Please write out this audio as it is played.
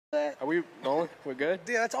Are we rolling? We're good?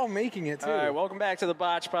 Yeah, that's all making it, too. All right, welcome back to the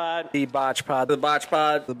BotchPod. The BotchPod. The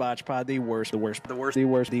BotchPod. The BotchPod, the worst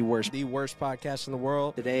podcast in the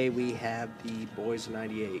world. Today we have the Boys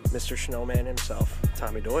 98, Mr. Snowman himself,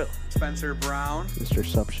 Tommy Doyle. Spencer Brown. Mr.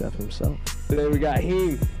 Sup Chef himself. Today we got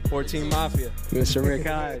him, 14 Mafia, Mr. Rick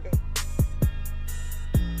Hyde.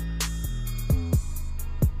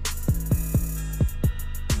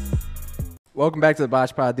 Welcome back to the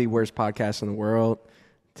BotchPod, the worst podcast in the world.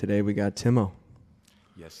 Today we got Timo.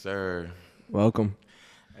 Yes, sir. Welcome.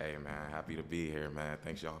 Hey, man, happy to be here, man.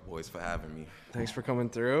 Thanks, y'all boys, for having me. Thanks for coming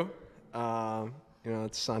through.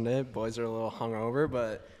 It's Sunday. Boys are a little hungover,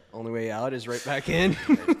 but only way out is right back in.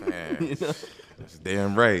 Hey, man, that's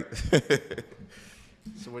damn right.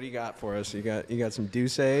 So what do you got for us? You got some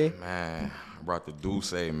Douce? Man, I brought the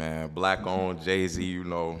Douce, man. Black-owned, Jay-Z,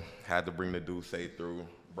 had to bring the Douce through.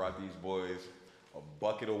 Brought these boys a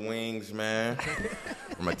bucket of wings, man.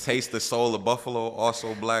 From a Taste of Soul of Buffalo,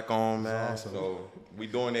 also black-owned, man. Awesome. So we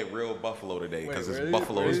doing it real Buffalo today, because it's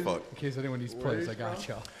Buffalo as fuck. In case anyone needs plates, I got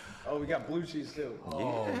y'all. Oh, we got blue cheese too.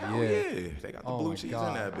 Oh, yeah. They got the blue cheese in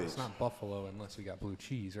that bitch. It's not Buffalo unless we got blue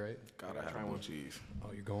cheese, right? Gotta have blue cheese.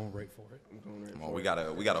 Oh, you're going right for it? Come on, we got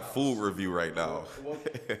a food review right now.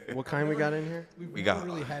 What kind we got in here? We never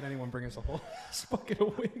really had anyone bring us a whole bucket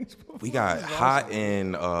of wings before. We got hot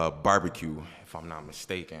and barbecue, if I'm not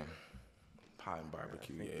mistaken. Hot and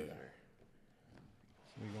barbecue, yeah.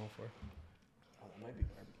 What are you going for? Oh, that might be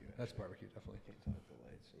barbecue. That's barbecue, definitely. Can't tell with the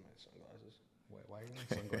lights and my sunglasses. Wait, why are you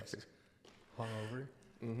wearing sunglasses? Hungover?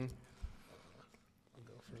 Mm-hmm. I'll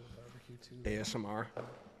go for the barbecue, too. ASMR.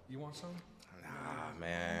 You want some? Nah,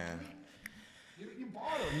 man. You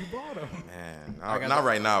bought them. Man, not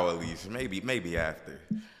right now at least. Maybe after.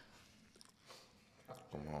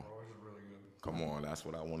 Come on, that's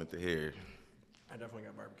what I wanted to hear. I definitely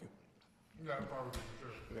got barbecue. You got barbecue, for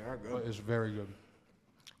sure. They are good. It's very good.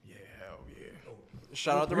 Yeah, hell yeah.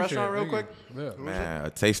 Shout out the restaurant real quick. Yeah. Man, a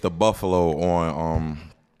Taste of Buffalo on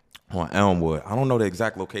Elmwood. I don't know the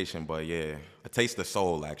exact location, but yeah, a Taste of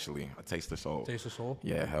Soul actually. A Taste of Soul. Taste of Soul?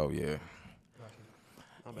 Yeah, hell yeah.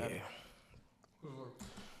 Not bad.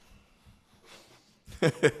 Yeah.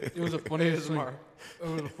 It was the funniest thing. It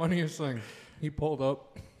was the funniest thing. He pulled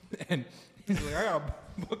up and he's like, I got a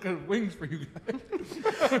bucket of wings for you guys.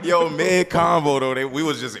 Yo, mid combo though, we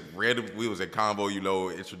was just random. We was at combo,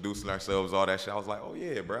 introducing ourselves, all that shit. I was like, oh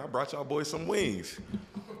yeah, bro, I brought y'all boys some wings.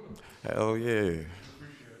 Hell yeah.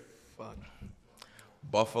 Fuck.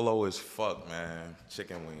 Buffalo is fuck, man.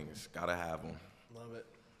 Chicken wings, gotta have them. Love it.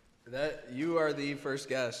 That you are the first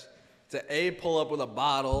guest to pull up with a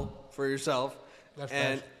bottle for yourself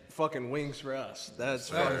and fucking wings for us.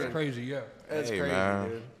 That's crazy, yeah. That's hey, crazy,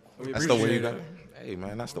 man. dude. That's the way you got. Hey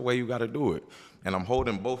man, that's the way you got to do it. And I'm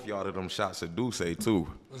holding both y'all to them shots of Douce too.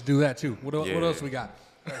 Let's do that too. What else we got?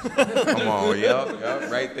 Come on, yep,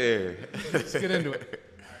 right there. Let's get into it.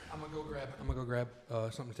 I'm gonna go grab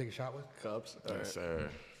something to take a shot with. Cups. Yes, right. Sir.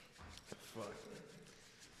 Fuck.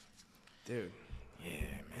 Dude. Yeah,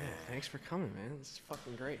 man. Thanks for coming, man. This is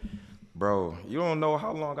fucking great. Bro, you don't know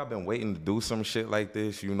how long I've been waiting to do some shit like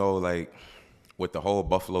this. Like with the whole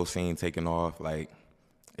Buffalo scene taking off, like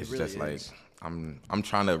it's really just like I'm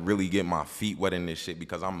trying to really get my feet wet in this shit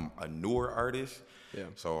because I'm a newer artist. Yeah.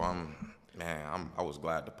 So I was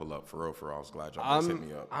glad to pull up for real. I was glad y'all hit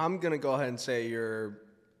me up. I'm gonna go ahead and say you're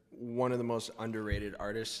one of the most underrated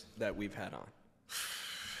artists that we've had on.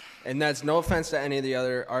 And that's no offense to any of the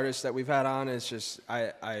other artists that we've had on. It's just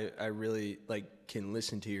I really can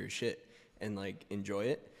listen to your shit and enjoy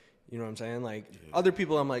it. You know what I'm saying? Other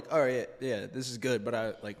people, I'm like, all right, yeah, this is good, but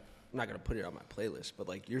I'm not gonna put it on my playlist.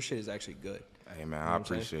 But your shit is actually good. Hey man, I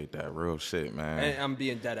appreciate that real shit, man. And I'm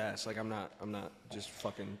being dead ass. I'm not just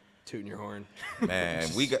fucking tooting your horn. Man,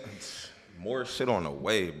 we got more shit on the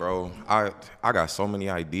way, bro. I got so many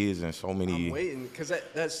ideas and so many. I'm waiting because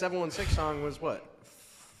that 716 song was what?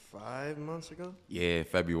 5 months ago? Yeah,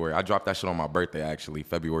 February. I dropped that shit on my birthday, actually,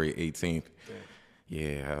 February 18th.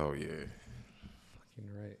 Yeah, hell yeah.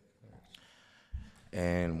 Fucking right.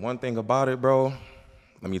 And one thing about it, bro,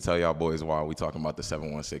 let me tell y'all boys why we talking about the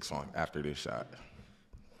 716 song after this shot.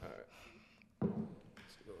 All right.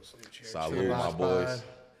 Salute, my boys.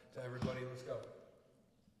 To everybody, let's go.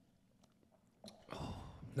 Oh,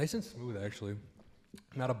 nice and smooth, actually.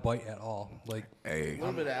 Not a bite at all. Hey. A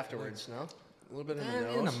little bit afterwards, no? A little bit in the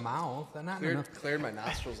nose. In the mouth. Cleared my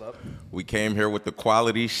nostrils up. We came here with the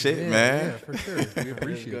quality shit, man. Yeah, for sure. We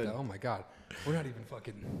appreciate that. Oh, my God. We're not even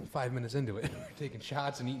fucking 5 minutes into it. We're taking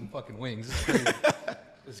shots and eating fucking wings.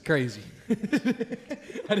 It's crazy. It's crazy.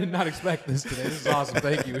 I did not expect this today. This is awesome.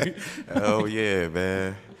 Thank you. Hell yeah,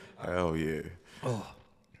 man. Hell yeah. Oh,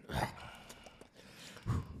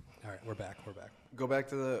 we're back. Go back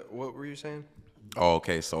to what were you saying? Oh,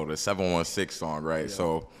 okay. So the 716 song, right? Yeah.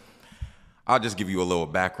 So I'll just give you a little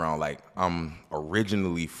background. Like, I'm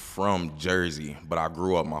originally from Jersey, but I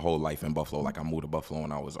grew up my whole life in Buffalo. Like, I moved to Buffalo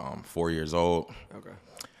when I was 4 years old. Okay.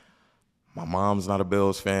 My mom's not a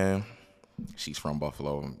Bills fan. She's from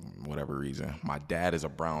Buffalo, whatever reason. My dad is a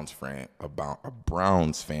Browns fan.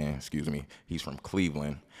 Excuse me. He's from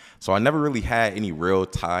Cleveland. So I never really had any real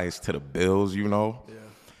ties to the Bills, you know. Yeah.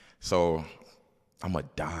 So I'm a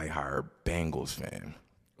diehard Bengals fan.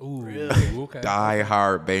 Ooh, really? Okay.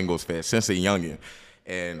 Diehard Bengals fan since a youngin'.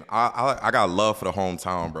 And I got love for the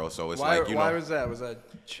hometown, bro. So it's like, you know. Why was that? Was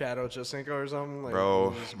that Chad Ochocinco or something? Like,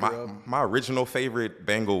 bro, my original favorite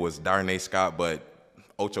Bengal was Darnay Scott, but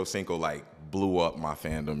Ochocinco, like, blew up my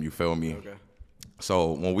fandom. You feel me? Okay.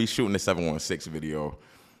 So when we shooting the 716 video,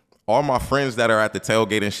 all my friends that are at the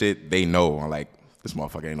tailgate and shit, they know. I'm like, this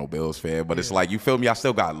motherfucker ain't no Bills fan. But it's like, you feel me? I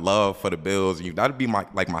still got love for the Bills. That'd be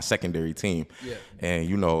my secondary team. Yeah. And,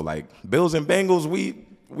 you know, like, Bills and Bengals, we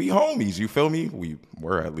homies. You feel me? We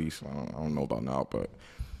were, at least. I don't know about now, but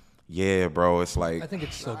yeah, bro. It's like, I think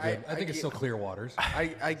it's still good. I think it's still clear waters.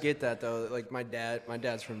 I get that though. Like, my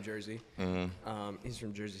dad's from Jersey. Mm-hmm. He's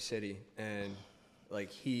from Jersey City, and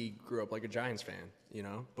like, he grew up like a Giants fan, you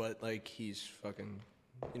know. But like, he's fucking,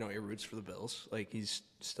 you know, he roots for the Bills. Like, he's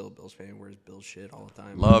still a Bills fan. Wears Bills shit all the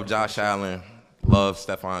time. Love Josh Allen. Love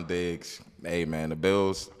Stephon Diggs. Hey man, the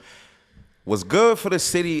Bills. What's good for the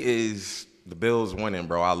city is the Bills winning,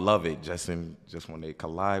 bro. I love it. Just when they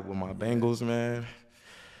collide with my Bengals, man.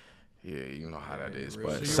 Yeah, you know how that is.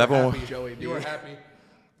 But so you were happy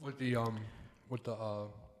with the what was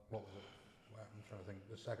it? I'm trying to think.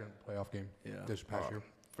 The second playoff game this past year.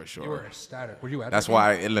 For sure. You were ecstatic. Were you at That's that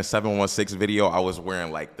why in the 716 video, I was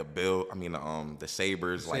wearing like the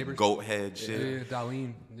Sabres, like goat head shit. Yeah,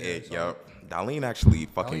 Darlene. Darlene actually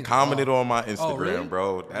fucking commented on my Instagram, really?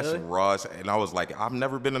 bro. That's raw. And I was like, I've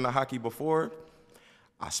never been into hockey before.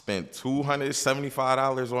 I spent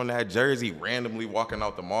 $275 on that jersey randomly walking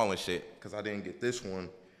out the mall and shit because I didn't get this one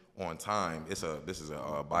on time. This is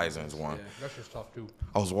a Bison's one. Yeah, that's just tough too.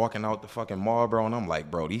 I was walking out the fucking mall, bro, and I'm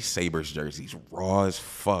like, bro, these Sabres jerseys raw as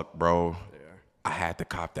fuck, bro. Yeah. I had to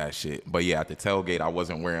cop that shit. But yeah, at the tailgate, I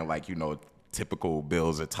wasn't wearing like, you know, typical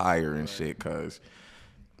Bills attire and shit because,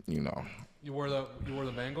 you know. You wore the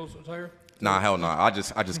Bengals attire? Nah, hell no. I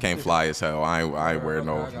just can't fly as hell. I ain't wear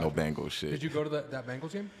no Bengals shit. Did you go to that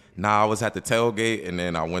Bengals game? Nah, I was at the tailgate, and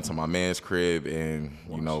then I went to my man's crib, and,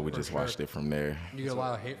 you know, we just watched it from there. You get a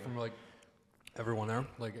lot of hate from, like, everyone there?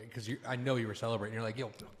 Like, because I know you were celebrating. You're like, yo,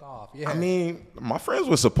 fuck off. Yeah. I mean, my friends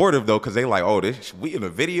were supportive, though, because they like, oh, we in the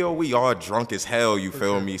video, we all drunk as hell, you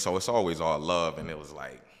feel me? So it's always all love, and it was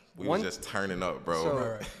like, we was just turning up,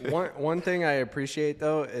 bro. So one thing I appreciate,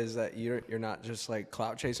 though, is that you're not just, like,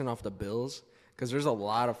 clout chasing off the Bills. Because there's a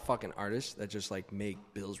lot of fucking artists that just, like, make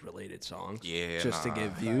Bills-related songs to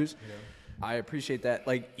get views. Yeah. I appreciate that.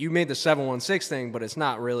 Like, you made the 716 thing, but it's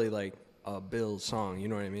not really, like, a Bills song. You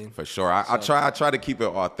know what I mean? For sure. I try to keep it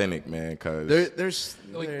authentic, man, because there's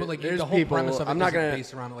the whole premise of it isn't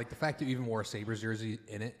based around, like, the fact that you even wore a Sabres jersey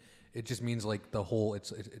in it. It just means, like, the whole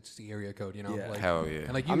it's the area code, you know? Yeah. Like, hell yeah.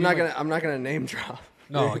 And, like, I'm not gonna name drop.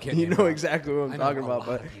 No, I can't. You know exactly what I'm talking about,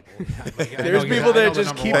 but people. There's people that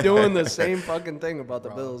just keep doing the same fucking thing about the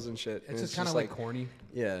Bills and shit. It's just kind of like corny.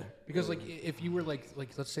 Yeah. Because like if you were like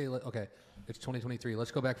let's say okay, it's 2023.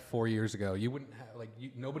 Let's go back 4 years ago. You wouldn't have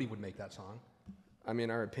nobody would make that song. I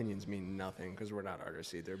mean, our opinions mean nothing because we're not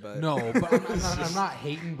artists either. But no, but I'm not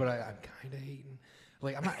hating, but I'm kind of hating.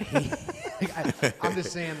 Like I'm not hating. I'm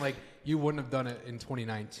just saying like you wouldn't have done it in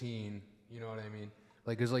 2019. You know what I mean?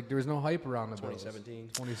 Like, there's there was no hype around the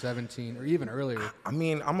 2017, or even earlier. I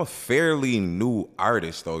mean, I'm a fairly new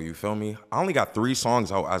artist, though. You feel me? I only got 3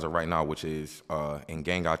 songs out as of right now, which is "In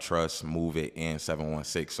Gang I Trust," "Move It," and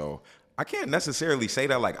 716. So I can't necessarily say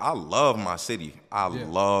that. Like, I love my city. I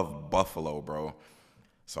love Buffalo, bro.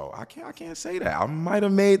 So I can't say that. I might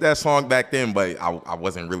have made that song back then, but I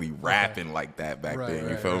wasn't really rapping like that back then.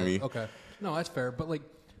 You feel me? Okay. No, that's fair. But like,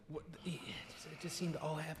 it just seemed to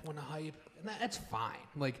all have one hype. And that's fine.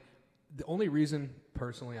 Like, the only reason,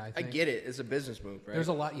 personally, I think... I get it. It's a business move, right? There's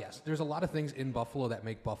a lot of things in Buffalo that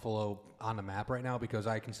make Buffalo on the map right now because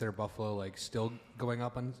I consider Buffalo, like, still going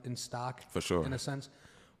up in stock. For sure. In a sense.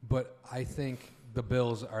 But I think the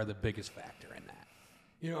Bills are the biggest factor in that.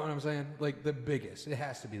 You know what I'm saying? Like, the biggest. It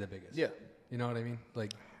has to be the biggest. Yeah. You know what I mean?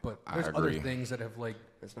 Like, but there's other things that have, like...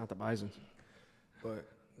 It's not the Bisons. But...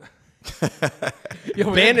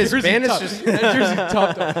 Yo, Ban is just that jersey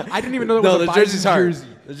tough. Though. I didn't even know that was a Bison's jersey.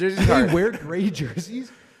 The jersey's hard. They wear gray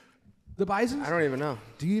jerseys. The Bisons? I don't even know.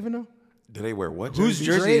 Do you even know? Do they wear what? Whose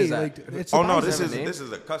jerseys? jersey is that? Like, it's Oh no, surprising. this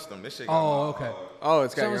is a custom. This shit. Okay. Oh,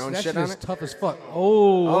 it's got your Sounds- own that shit shit on is it. tough as fuck.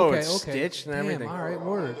 Oh, okay, it's okay. stitched and Damn, everything. All right, I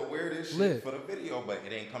word. wanted to wear this shit Lit. for the video, but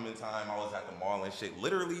it ain't coming time. I was at the mall and shit.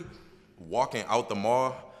 Literally walking out the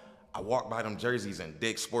mall, I walked by them jerseys and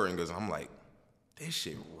Dick's Sporting Goods, and I'm like, this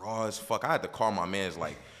shit raw as fuck. I had to call my man's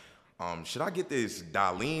like, should I get this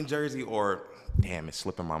Darlene jersey or damn, it's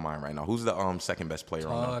slipping my mind right now. Who's the second best player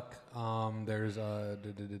on that? Tuck. There's oh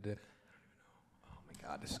my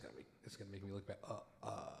god, this is gonna make me look back.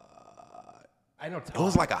 I know Tuck. It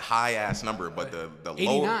was like a high ass number, but the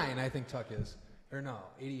 89, lower. I think Tuck is, or no,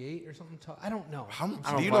 88 or something. Tuck. I don't know.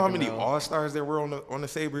 Do you know how many All Stars there were on the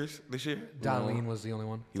Sabres this year? Darlene was the only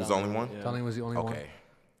one. He was the only one. Yeah. Darlene was the only one. Okay.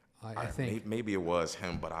 I think. Maybe it was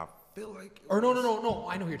him, but I feel like. Or no.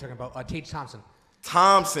 I know who you're talking about. Tage Thompson.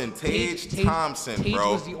 Tage Thompson, Tage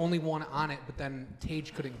bro. was the only one on it, but then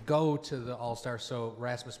Tage couldn't go to the All-Star, so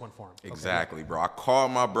Rasmus went for him. Exactly, bro. I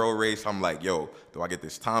called my bro Race. I'm like, yo, do I get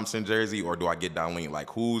this Thompson jersey or do I get Darlene?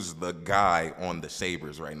 Like, who's the guy on the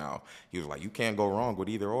Sabres right now? He was like, you can't go wrong with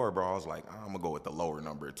either or, bro. I was like, I'm going to go with the lower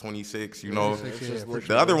number, 26, you know. 26, yeah.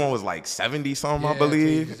 The other one was like 70 something, I Yeah,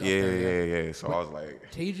 believe. Tage is up Yeah, there, yeah. So I was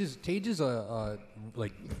like. Tage is a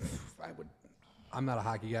like, I'm not a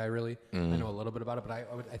hockey guy really. I know a little bit about it,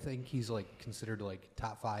 but I think he's like considered like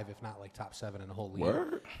top 5, if not like top 7 in the whole league.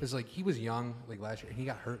 Word? Because like he was young like last year, and he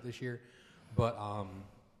got hurt this year, but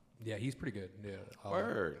yeah, he's pretty good. Yeah.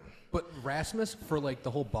 Word. But Rasmus for like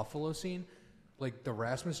the whole Buffalo scene, like the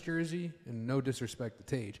Rasmus jersey, and no disrespect to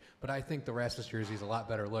Tage, but I think the Rasmus jersey is a lot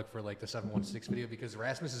better look for like the 716 video because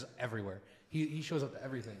Rasmus is everywhere. He shows up to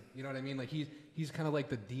everything. You know what I mean? Like he's kind of like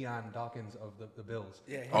the Dion Dawkins of the Bills.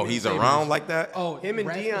 Yeah. Oh, he's around like that? Oh, Him and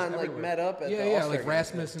Rasmus Dion, like, everywhere. met up at the yeah, All-Star like game.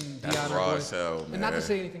 Rasmus and That's Dion raw are as hell, and not to man.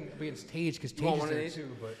 say anything against Tage because Tage want is one of there these? too,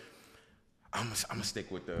 but I'm gonna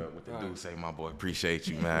stick with the dude. Say, my boy, appreciate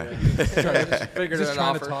you, man. Figured just it trying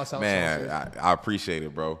out to toss out Man, sauces. I appreciate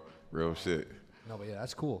it, bro. Real shit. No, but yeah,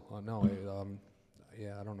 that's cool.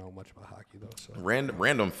 Yeah, I don't know much about hockey though. So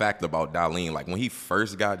Random fact about Darlene, like when he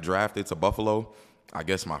first got drafted to Buffalo, I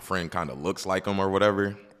guess my friend kind of looks like him or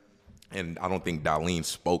whatever. And I don't think Darlene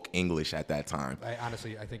spoke English at that time. I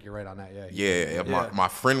think you're right on that. Yeah. Yeah, my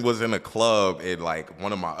friend was in a club and like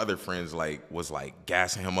one of my other friends like was like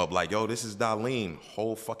gassing him up like, yo, this is Darlene.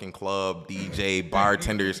 Whole fucking club, DJ,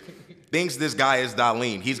 bartenders thinks this guy is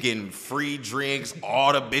Darlene. He's getting free drinks,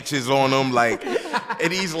 all the bitches on him, like,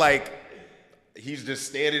 and he's like, he's just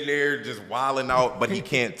standing there just wilding out, but he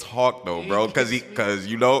can't talk though, bro, cause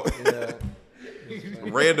you know. Yeah.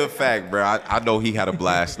 Random fact, bro. I know he had a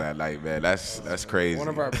blast that night, man. That's crazy. One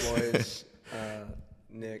of our boys,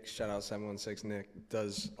 Nick, shout out 716 Nick,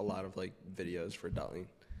 does a lot of like videos for Darlene.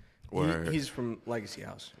 He's from Legacy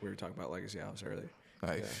House. We were talking about Legacy House earlier.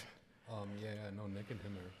 Nice. Yeah, no, Nick and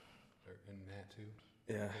him are and Matt too.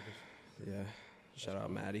 Yeah. Shout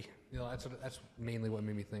out Maddie. You know, that's mainly what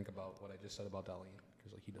made me think about what I just said about Darlene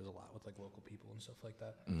because like he does a lot with like local people and stuff like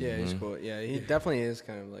that. Yeah, he's cool. Yeah, he definitely is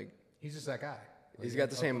kind of like. He's just that guy. He's got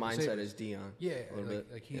the same of mindset Sabres. as Dion. Yeah, a little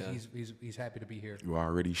bit. like he's happy to be here. You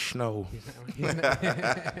already know. He's not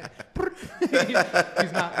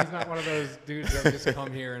one of those dudes that just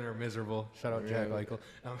come here and are miserable. Shout out Jack Eichel.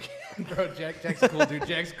 Bro, Jack's a cool dude.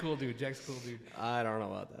 Jack's a cool dude. I don't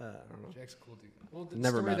know about that. I don't know. Jack's a cool dude. Well, the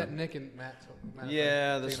Never story met that him. Nick and Matt told.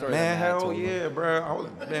 Yeah, the story. Man, that Matt hell told me. yeah, bro.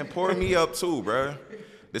 Man, pour me up too, bro.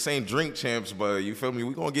 This ain't drink champs, but you feel me?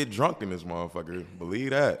 We gonna get drunk in this motherfucker. Believe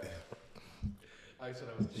that. I said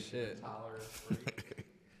I was taking Shit. a tolerance break.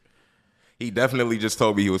 He definitely just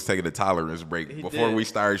told me he was taking a tolerance break He before did. we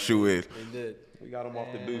started shooting. He did. We got him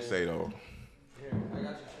off the Douce though. Here, I got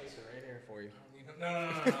your chaser right here for you. No, I'm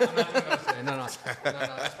not doing that today. No. That's probably the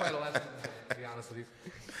last one I'm saying, to be honest with you.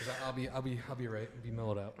 'Cause I'll be right. Be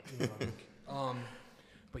mellowed out. You know what I mean?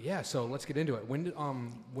 But yeah, so let's get into it. When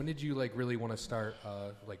did you like really want to start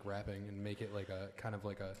like rapping and make it like a kind of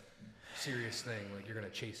like a serious thing? Like you're gonna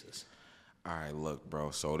chase this. All right, look, bro.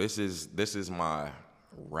 So this is my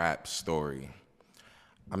rap story.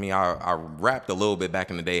 I mean, I rapped a little bit back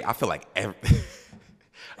in the day. I feel like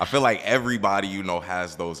everybody, you know,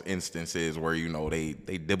 has those instances where, you know, they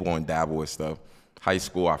dibble and dabble with stuff. High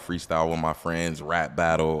school, I freestyle with my friends, rap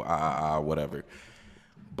battle, whatever.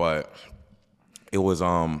 But it was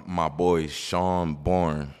my boy Sean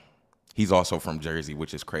Bourne. He's also from Jersey,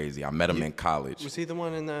 which is crazy. I met him in college. Was he the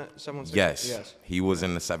one in that 716? Yes. He was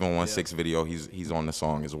in the 716 video. He's on the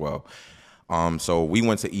song as well. So we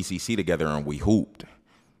went to ECC together and we hooped.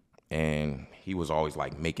 And he was always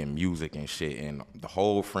like making music and shit. And the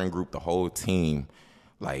whole friend group, the whole team,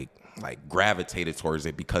 like like gravitated towards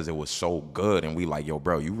it because it was so good. And we like, yo,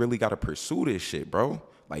 bro, you really got to pursue this shit, bro.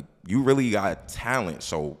 Like, you really got talent,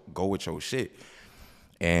 so go with your shit.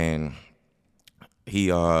 And he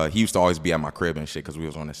used to always be at my crib and shit because we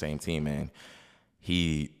was on the same team, and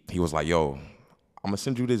he was like, yo, I'm gonna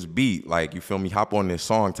send you this beat, like, you feel me, hop on this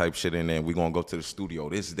song type shit, and then we gonna go to the studio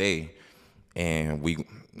this day, and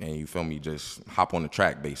you feel me, just hop on the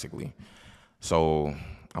track basically. So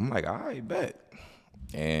I'm like, all right, bet.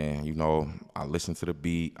 And you know, I listened to the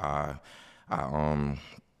beat, I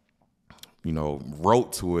you know,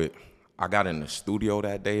 wrote to it. I got in the studio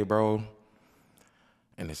that day, bro,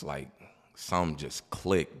 and it's like something just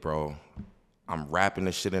clicked, bro. I'm rapping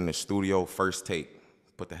this shit in the studio, first take.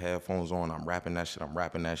 Put the headphones on, I'm rapping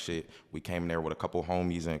that shit. We came in there with a couple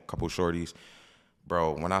homies and a couple shorties.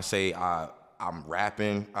 Bro, when I say I'm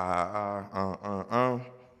rapping, I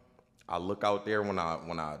look out there when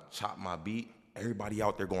I chop my beat, everybody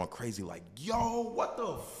out there going crazy like, yo, what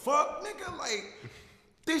the fuck, nigga? Like,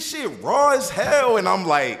 this shit raw as hell. And I'm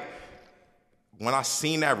like, when I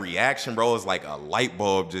seen that reaction, bro, it's like a light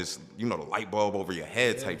bulb, just, you know, the light bulb over your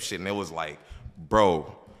head type shit. And it was like,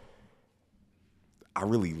 bro, I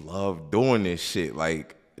really love doing this shit.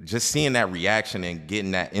 Like, just seeing that reaction and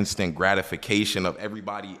getting that instant gratification of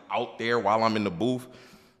everybody out there while I'm in the booth,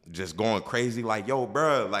 just going crazy. Like, yo,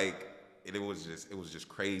 bro, like, it was just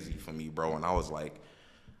crazy for me, bro. And I was like,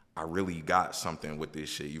 I really got something with this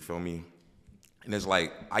shit, you feel me? And it's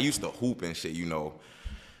like, I used to hoop and shit, you know.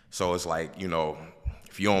 So it's like, you know,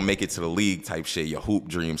 if you don't make it to the league type shit, your hoop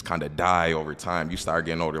dreams kind of die over time. You start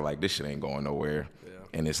getting older, like, this shit ain't going nowhere. Yeah.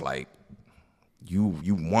 And it's like,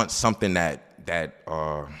 you want something that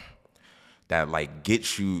like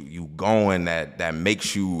gets you going, that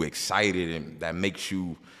makes you excited, and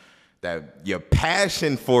that your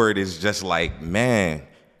passion for it is just like, man,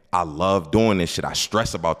 I love doing this shit. I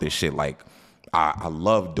stress about this shit. Like, I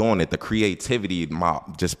love doing it. The creativity,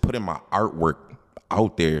 just putting my artwork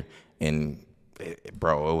out there, and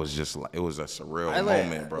bro, it was just like, it was a surreal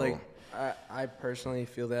moment, bro. Like, I personally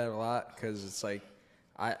feel that a lot because it's like,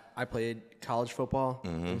 I played college football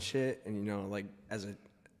and shit, and you know, like as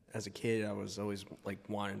a kid, I was always like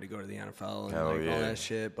wanting to go to the NFL and all that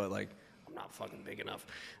shit, but like I'm not fucking big enough.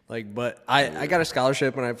 Like, but I got a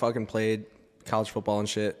scholarship when I fucking played college football and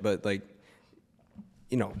shit, but like,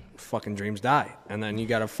 you know, fucking dreams die, and then you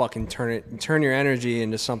gotta fucking turn your energy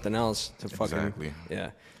into something else to fucking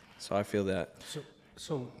yeah. So I feel that.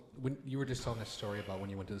 So when you were just telling this story about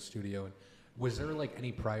when you went to the studio, and was there like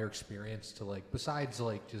any prior experience to like, besides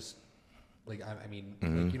like just like, I mean,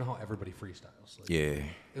 like, you know how everybody freestyles? Like, yeah.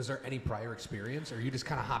 Is there any prior experience, or you just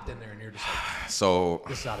kind of hopped in there and you're just like, so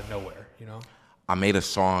this is out of nowhere, you know? I made a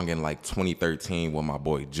song in like 2013 with my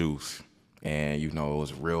boy Juice, and you know, it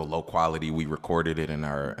was real low quality. We recorded it in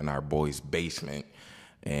our boy's basement,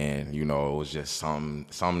 and you know, it was just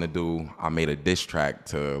something to do. I made a diss track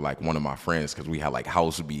to like one of my friends because we had like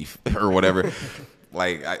house beef or whatever.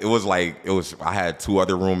 I had two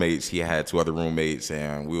other roommates, he had two other roommates,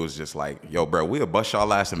 and we was just like, yo, bro, we'll bust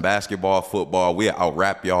y'all ass in basketball, football, we'll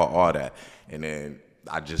out-rap y'all, all that. And then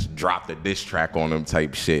I just dropped a diss track on them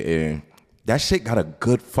type shit, and that shit got a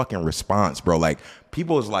good fucking response, bro. Like,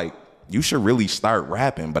 people was like, you should really start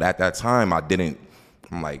rapping, but at that time, I didn't.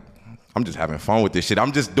 I'm like, I'm just having fun with this shit.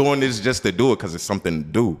 I'm just doing this just to do it because it's something to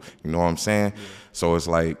do, you know what I'm saying? Yeah. So it's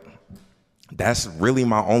like, that's really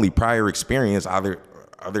my only prior experience other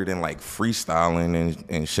than like freestyling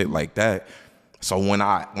and shit like that. So when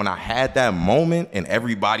I had that moment and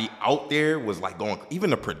everybody out there was like going, even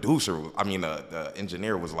the producer, I mean the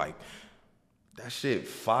engineer was like, that shit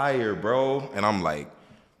fire, bro. And I'm like,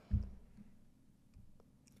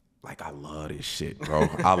 I love this shit, bro.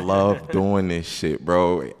 I love doing this shit,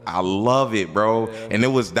 bro. I love it, bro. Yeah. And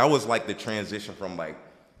that was like the transition from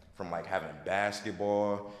having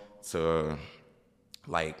basketball to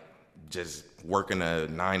like just working a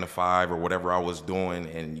 9 to 5 or whatever I was doing,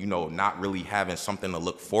 and you know, not really having something to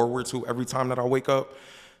look forward to every time that I wake up,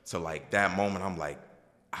 to like that moment I'm like,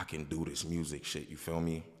 I can do this music shit, you feel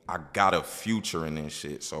me? I got a future in this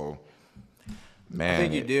shit. So man, I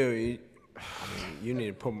think you do. You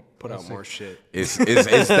need to put out more shit. It's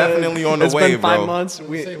definitely on the way, bro. It's been 5 months.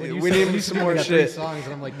 We need some more shit. Songs,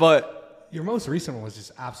 and I'm like, but your most recent one was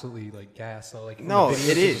just absolutely like gas. So like, no,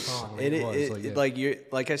 it is.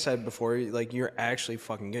 Like I said before, like you're actually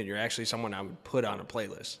fucking good. You're actually someone I would put on a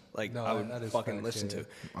playlist. Like I would fucking listen to.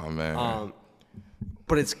 Oh man.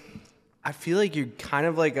 But I feel like you're kind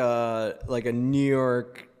of like a New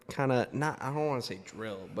York kind of, not, I don't want to say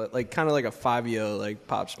drill, but like kind of like a Fabio, like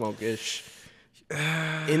Pop Smoke-ish.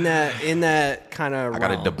 In that kind of I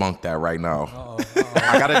gotta debunk that right now.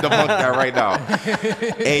 I gotta debunk that right now.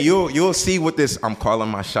 And you'll see what this. I'm calling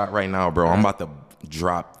my shot right now, bro. I'm about to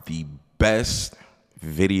drop the best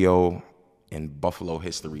video in Buffalo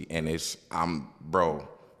history, and I'm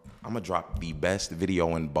gonna drop the best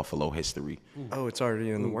video in Buffalo history. Oh, it's already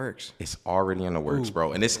in the works. It's already in the works,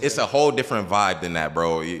 bro. And it's a whole different vibe than that,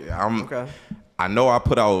 bro. Okay. I know I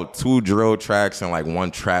put out 2 drill tracks and like 1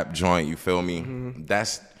 trap joint, you feel me? Mm-hmm.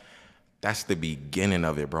 That's the beginning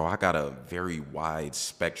of it, bro. I got a very wide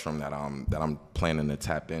spectrum that I'm planning to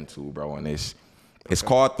tap into, bro. And it's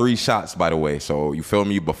called 3 Shots, by the way. So you feel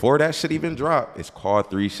me? Before that shit even dropped, it's called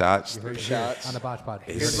 3 Shots. 3 Shots. On the BotchPod.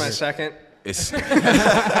 Here's my second. It's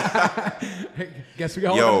Guess we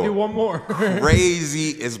all gotta do one more.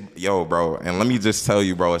 crazy bro. And let me just tell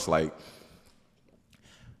you, bro, it's like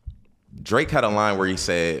Drake had a line where he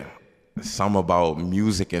said something about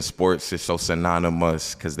music and sports is so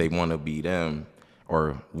synonymous because they want to be them,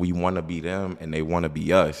 or we want to be them and they want to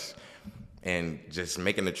be us. And just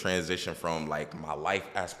making the transition from like my life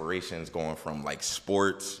aspirations going from like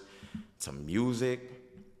sports to music,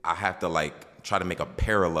 I have to like try to make a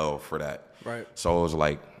parallel for that. Right. So it was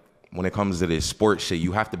like, when it comes to this sports shit,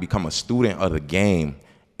 you have to become a student of the game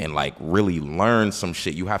and like really learn some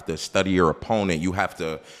shit. You have to study your opponent. You have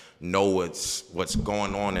to know what's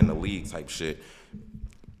going on in the league type shit.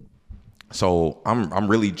 So I'm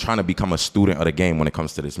really trying to become a student of the game when it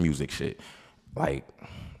comes to this music shit. Like,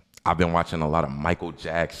 I've been watching a lot of Michael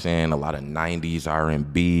Jackson, a lot of 90s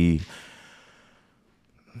R&B.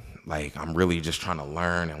 Like, I'm really just trying to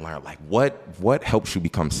learn like what helps you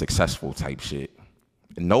become successful type shit.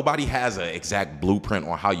 Nobody has an exact blueprint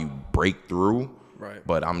on how you break through. Right.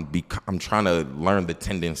 But I'm trying to learn the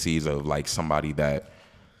tendencies of like somebody that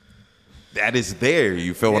is there.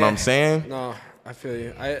 You feel what I'm saying? No, I feel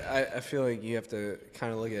you. I feel like you have to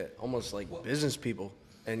kind of look at almost like business people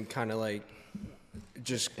and kind of like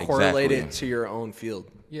just correlate it to your own field.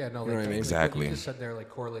 Yeah, no, You know what I mean? Like you just said there, like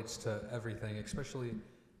correlates to everything, especially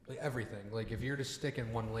like everything. Like if you're to stick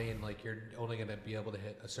in one lane, like you're only gonna be able to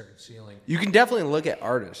hit a certain ceiling. You can definitely look at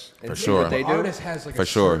artists and For see sure. what they do. Artist has like For a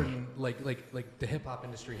sure. certain like the hip hop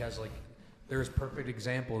industry has like there's perfect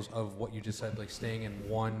examples of what you just said, like staying in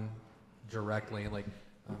one direct lane. Like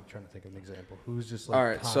I'm trying to think of an example. Who's just like All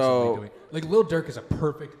right, constantly so- doing like Lil Durk is a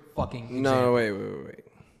perfect fucking example. No, wait.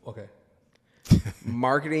 Okay.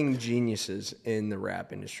 Marketing geniuses in the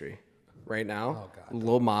rap industry right now. Oh, God.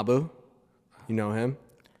 Lil Mabu, you know him.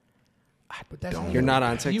 But that's You're not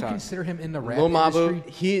on Do you TikTok. consider him in the rap Lil industry?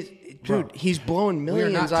 Mabu, he's blowing We are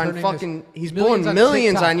not millions on turning fucking. this- He's millions blowing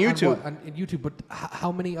millions TikTok, on YouTube. on YouTube, but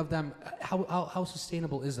how many of them? How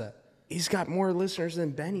sustainable is that, He's got more listeners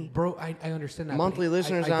than Benny. bro? I understand that. Monthly but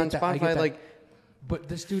listeners I on get that, I get Spotify, that. like But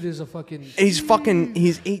this dude is a fucking.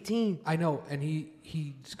 he's 18. I know, and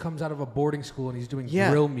he comes out of a boarding school and he's doing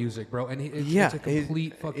Yeah. drill music, bro. And it's a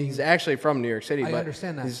complete fucking. He's actually from New York City. I but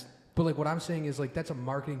understand that. he's- But like what I'm saying is like that's a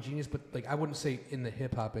marketing genius, but like I wouldn't say in the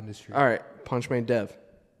hip hop industry. All right, Punch Made Dev.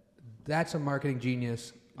 That's a marketing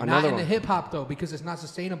genius. Another not in one. the hip hop though, because it's not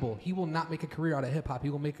sustainable. He will not make a career out of hip hop. He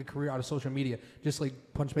will make a career out of social media, just like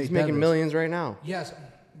Punch Made He's Dev making is. millions right now. Yes,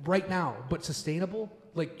 right now, but sustainable,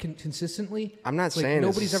 like consistently. I'm not like, saying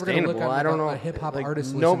nobody's it's ever gonna look sustainable. at I don't know. a hip hop like,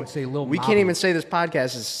 artist no, listen and say Lil we Mabu. can't even say this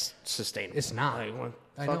podcast is sustainable. It's not. Like, what-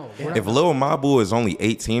 I fuck. know. Yeah. We're If not- Lil Mabu is only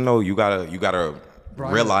 18 though, you gotta Bro,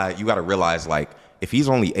 realize like if he's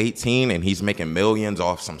only 18 and he's making millions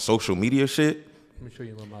off some social media shit, Let me show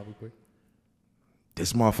you Lil Mabu quick.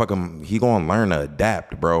 this motherfucker, he gonna learn to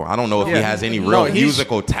adapt, bro. I don't know if he Yeah. has any No, real he's-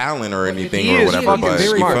 musical talent or anything he or is whatever, fucking but very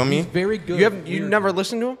you smart. feel me? He's very good. You never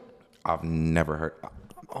listened to him? I've never heard.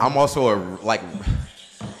 I'm also a like.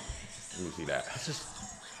 Let me see that. It's just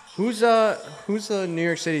Who's the New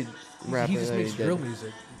York City rapper he just that makes he did? drill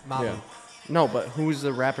music. Mabu. Yeah. No, but who's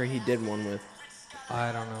the rapper he did one with?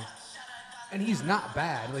 I don't know. And he's not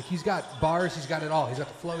bad. Like he's got bars, he's got it all. He's got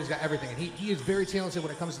the flow, he's got everything. And he is very talented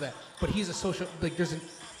when it comes to that. But he's a social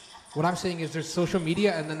what I'm saying is there's social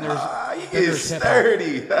media and then there's hip hop.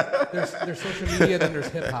 There's social media, then there's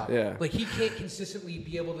hip hop. Yeah. Like he can't consistently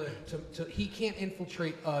be able to he can't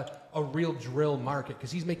infiltrate a real drill market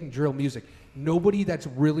because he's making drill music. Nobody that's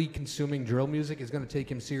really consuming drill music is going to take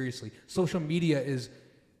him seriously. Social media is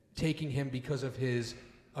taking him because of his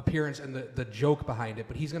appearance and the joke behind it,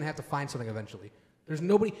 but he's going to have to find something eventually. There's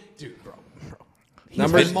nobody, dude, bro.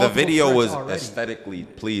 The video was aesthetically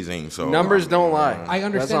pleasing, so Numbers don't lie. I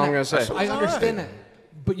understand That's all I'm that. gonna say. I understand that,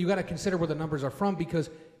 but you got to consider where the numbers are from because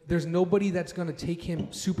there's nobody that's going to take him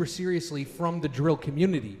super seriously from the drill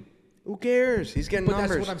community. Who cares? He's getting But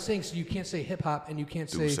numbers. that's what I'm saying. So you can't say hip hop and you can't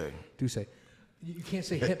Do say. You can't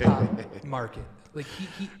say hip hop market. Like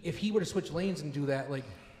he if he were to switch lanes and do that, like,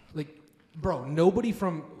 bro, nobody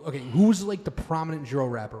from who's like the prominent drill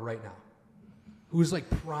rapper right now? Who's like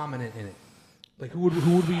prominent in it? Like who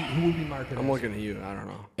would be marketed? I'm looking at you. I don't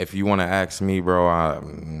know. If you want to ask me, bro,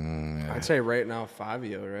 I'd say right now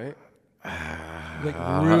Fabio, right? Like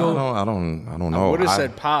I real. don't know. I would have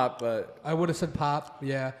said Pop, but I would have said Pop.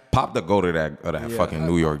 Yeah. Pop the go to that fucking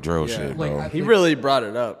New York drill shit, like, bro. he really brought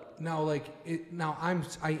it up. Now,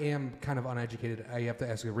 I am kind of uneducated. I have to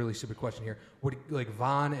ask a really stupid question here. Would like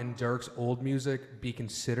Von and Dirk's old music be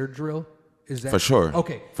considered drill? Is that For sure.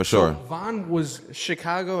 Okay, For sure. So Von was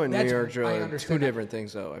Chicago and New That's- York drill I are two understand that. different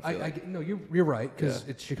things, though. I feel like. no, you're right because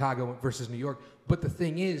it's Chicago versus New York. But the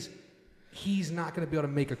thing is, he's not going to be able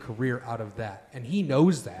to make a career out of that, and he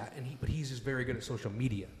knows that. But he's just very good at social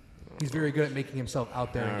media. He's very good at making himself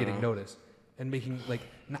out there and getting noticed, and making like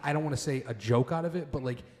I don't want to say a joke out of it, but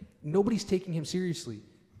like nobody's taking him seriously.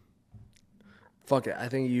 Fuck it. I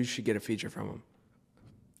think you should get a feature from him.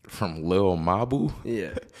 From Lil Mabu.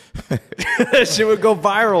 Yeah. That shit would go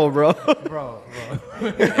viral, bro. Bro.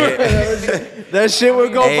 That shit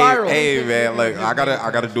would go viral. Hey man, like I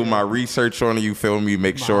gotta do my research on it. You feel me?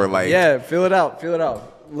 Make sure like Yeah, feel it out.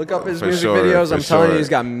 Look up his For music sure, videos. for I'm telling you, sure. he's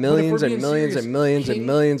got millions we're and being millions serious, and millions and King-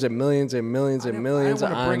 millions and millions and millions and millions I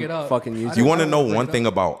don't wanna bring on it up. fucking I YouTube. You want to I don't know bring one it thing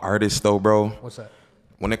about artists though, bro? What's that?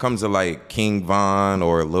 When it comes to like King Von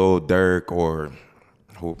or Lil Durk or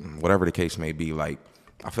whatever the case may be, like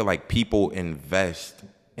I feel like people invest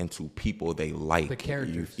into people they like. The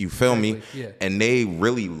characters. You feel me? Exactly, yeah. And they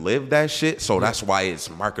really live that shit, so that's why it's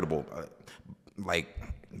marketable. Like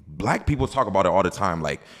black people talk about it all the time,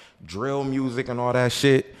 like drill music and all that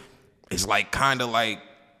shit. It's like kind of like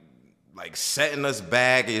setting us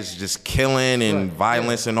back. It's just killing and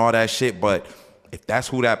violence and all that shit. But if that's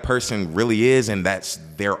who that person really is and that's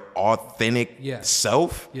their authentic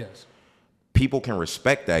self, Yes. people can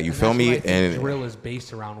respect that. You And feel that's me? what I think And drill is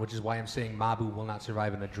based around, which is why I'm saying Mabu will not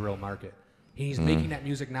survive in the drill market. He's making that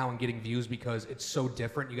music now and getting views because it's so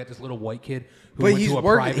different. You got this little white kid who But went he's to a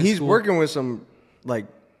working. private He's school. working with some like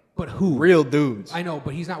But who? real dudes. I know,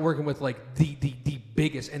 but he's not working with like the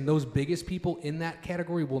biggest, and those biggest people in that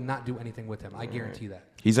category will not do anything with him. I guarantee that.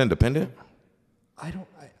 he's independent. I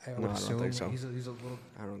would don't assume think so. he's a little.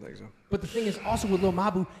 I don't think so. But the thing is, also with Lil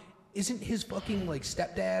Mabu, isn't his fucking like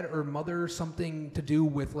stepdad or mother something to do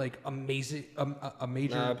with like a major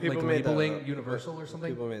like people made that labeling up. Universal or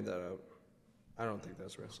something? People made that up. I don't think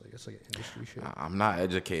that's real. I guess like an industry shit. I'm not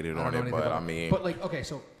educated I on don't know it, anything but about I mean, but like okay,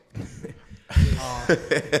 so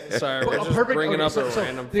Sorry, we're a just perfect. bringing Okay, up so, a so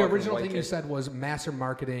random. the fucking original white thing you kid. said was master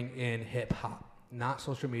marketing in hip hop, not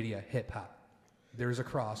social media. Hip hop. There's a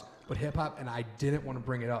cross, but hip hop, and I didn't want to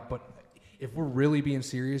bring it up, but if we're really being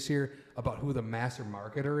serious here about who the master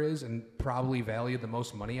marketer is and probably valued the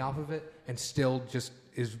most money off of it, and still just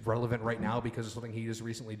is relevant right now because of something he just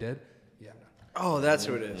recently did. Yeah. Oh, that's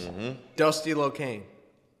who it is. Dusty Locane.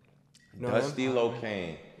 Dusty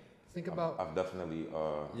Locane. Think about I've definitely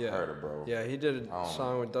heard of, bro. Yeah, he did a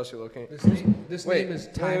song with Dusty Locane. this name is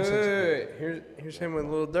time sensitive. Here's him with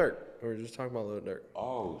Lil Durk. We were just talking about Lil Durk.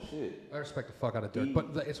 Oh shit. I respect the fuck out of Dirk, but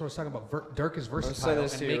it's what I was talking about. Dirk is send versatile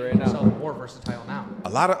this and to you making right now. himself more versatile now. A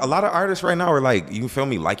lot of artists right now are like, you feel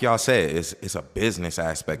me? Like y'all said, it's a business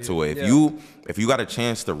aspect to it. If you got a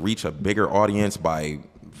chance to reach a bigger audience by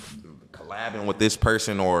collabing with this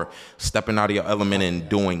person or stepping out of your element and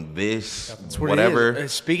doing this, what it whatever.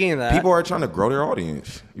 is. Speaking of that, People are trying to grow their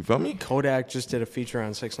audience. You feel me? Kodak just did a feature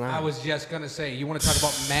on 6ix9ine. I was just gonna say, you want to talk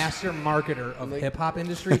about master marketer of hip hop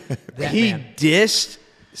industry? That He man dissed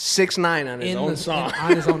 6ix9ine on his own song.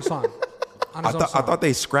 on his own song. On his own I song. thought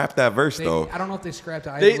they scrapped that verse though. I don't know if they scrapped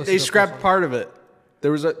it. I haven't listened They to the scrapped first part of it.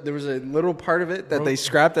 There was a little part of it that they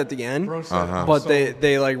scrapped at the end, Bro said, but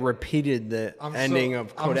they like repeated the ending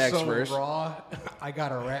of Kodak's I'm so verse. raw. I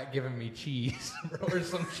got a rat giving me cheese, bro, or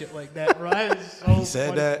some shit like that. Bro, that is so He said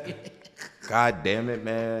funny. that. God damn it,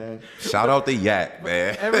 man. Shout out to Yak,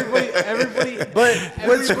 man. Everybody. But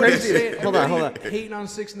what's Everybody crazy? saying- Hold on. everybody hating on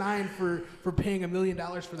 6ix9ine for paying $1 million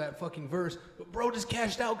for that fucking verse, but bro just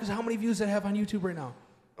cashed out because how many views does it have on YouTube right now?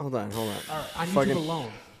 Hold on. All right, on Fucking- YouTube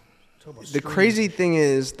alone. Talk about The streams. crazy thing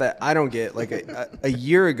is that I don't get like a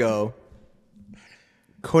year ago,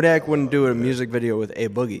 Kodak wouldn't do a music video with A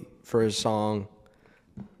Boogie for his song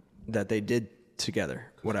that they did together.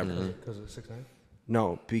 Whatever. Because of 6ix9ine.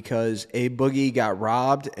 No, because A Boogie got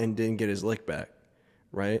robbed and didn't get his lick back,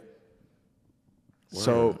 right?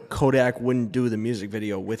 So Kodak wouldn't do the music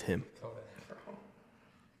video with him.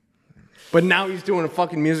 But now he's doing a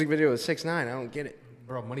fucking music video with 6ix9ine. I don't get it.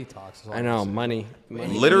 Bro, money talks. I know, money.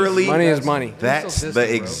 Literally, money is money. That's So the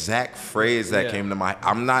distant, bro. exact phrase that Yeah. came to mind.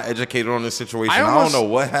 I'm not educated on this situation. I I almost- don't know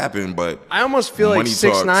what happened, but I almost feel like Money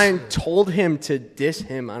 6ix9ine told him to diss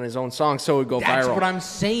him on his own song so it would go That's viral. what I'm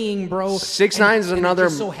saying, bro. 6ix9ine is And it another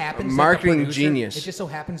just so happens that the marketing producer- genius. It just so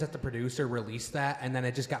happens that the producer released that, and then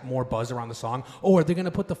it just got more buzz around the song. Oh, are they going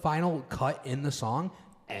to put the final cut in the song?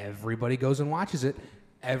 Everybody goes and watches it.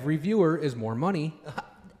 Every viewer is more money.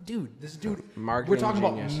 Dude, this dude. Marketing we're talking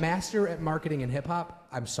genius. about master at marketing in hip hop.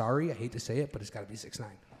 I'm sorry, I hate to say it, but it's got to be 6ix9ine.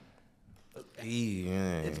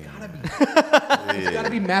 It's gotta be. It's gotta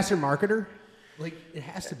be master marketer. Like it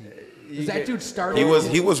has to be. 'Cause that dude started.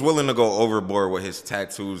 he was willing to go overboard with his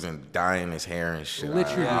tattoos and dyeing his hair and shit.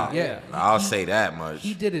 Literally, yeah. I'll say that much.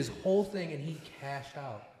 He did his whole thing and he cashed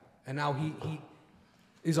out. And now he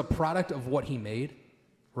is a product of what he made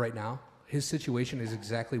right now. His situation is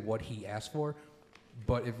exactly what he asked for.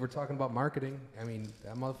 But if we're talking about marketing, I mean,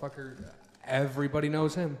 that motherfucker, everybody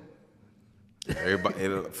knows him.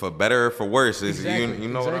 Everybody, for better or for worse, is you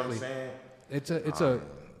know what I'm saying? It's a.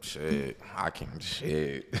 Shit, I can't.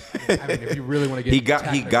 Shit. I mean, if you really want to get he got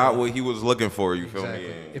technical- what he was looking for. You feel Exactly.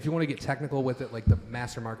 me? If you want to get technical with it, like the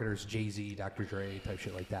master marketers, Jay-Z, Dr. Dre, type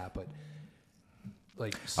shit like that, but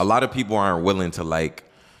like A lot of people aren't willing to like.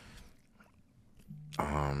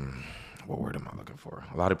 What word am I looking for?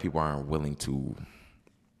 A lot of people aren't willing to.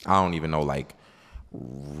 I don't even know, like,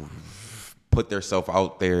 put themselves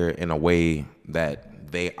out there in a way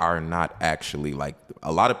that they are not actually like.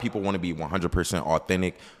 A lot of people want to be 100%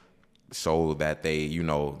 authentic, so that they, you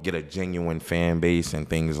know, get a genuine fan base and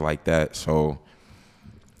things like that. So,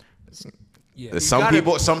 yeah.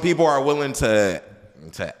 some people are willing to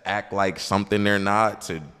act like something they're not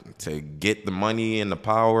to get the money and the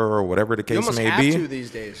power or whatever the You case almost may have be. to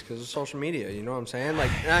these days because of social media. You know what I'm saying?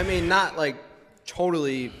 Like, I mean, not like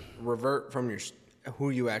totally revert from who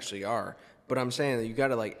you actually are, but I'm saying that you got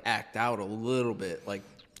to like act out a little bit. Like,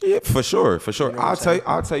 Yeah, for sure. You know what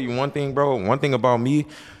I'll tell you one thing, bro. One thing about me,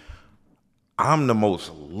 I'm the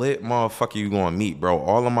most lit motherfucker you gonna meet, bro.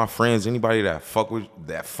 All of my friends, anybody that fuck with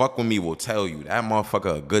me will tell you that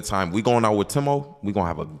motherfucker a good time. We going out with Timo, we gonna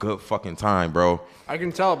have a good fucking time, bro. I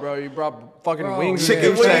can tell, bro. You brought fucking wings.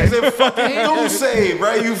 Chicken and wings and fucking Douce,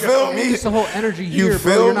 bro. You feel me? It's the whole energy You here,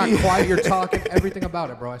 bro. feel You're not me? quiet. You're talking everything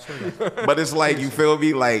about it, bro. I swear to God. But it's like, you feel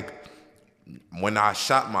me? Like, when I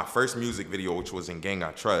shot my first music video, which was in Gang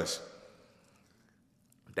I Trust,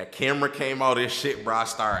 that camera came out and shit, bro. I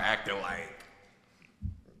started acting like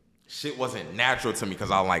shit wasn't natural to me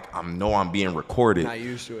because I know I'm being recorded. Not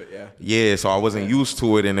used to it, yeah. Yeah, so I wasn't used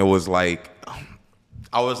to it, and it was like,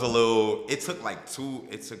 I was a little. It took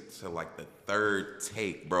to like the third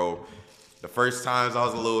take, bro. The first times I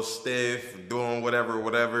was a little stiff, doing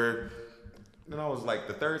whatever. Then I was like,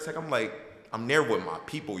 the third take, I'm there with my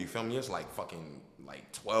people. You feel me? It's like fucking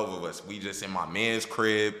like 12 of us. We just in my man's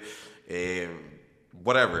crib and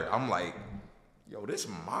whatever. I'm like, yo, this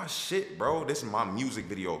is my shit, bro. This is my music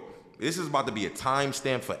video. This is about to be a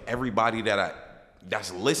timestamp for everybody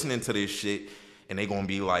that's listening to this shit, and they gonna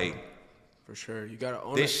be like, For sure. You got to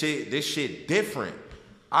own this it. shit different.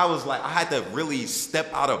 I was like, I had to really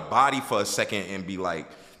step out of body for a second and be like,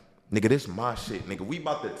 nigga, this my shit, nigga. We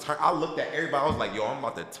about to turn. I looked at everybody. I was like, yo, I'm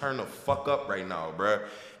about to turn the fuck up right now, bruh.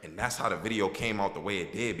 And that's how the video came out the way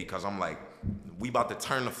it did, because I'm like, we about to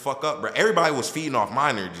turn the fuck up, bruh. Everybody was feeding off my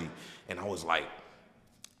energy, and I was like,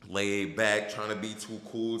 laid back, trying to be too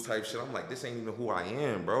cool type shit. I'm like, this ain't even who I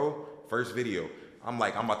am, bro. First video. I'm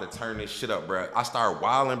like, I'm about to turn this shit up, bruh. I started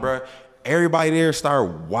wilding, bruh. Everybody there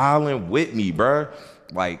started wilding with me, bruh.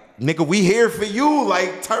 Like, nigga, we here for you.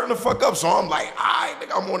 Like, turn the fuck up. So I'm like, all right,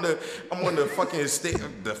 nigga, I'm on the fucking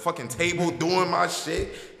the fucking table doing my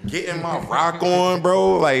shit, getting my rock on,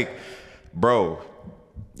 bro. Like, bro,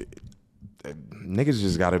 niggas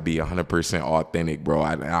just gotta be 100% authentic, bro.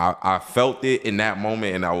 I felt it in that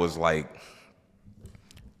moment, and I was like,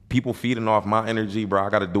 people feeding off my energy, bro. I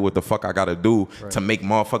gotta do what the fuck I gotta do to make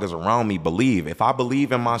motherfuckers around me believe. If I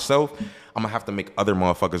believe in myself, I'm gonna have to make other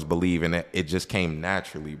motherfuckers believe, and it just came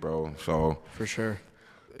naturally, bro. So For sure.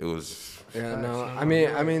 it was. Yeah, no. I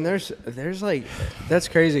mean, there's like, that's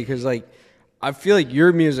crazy because like, I feel like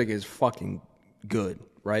your music is fucking good,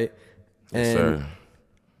 right? Yes, sir.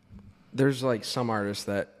 There's like some artists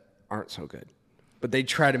that aren't so good, but they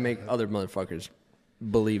try to make other motherfuckers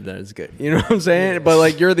believe that it's good. You know what I'm saying? But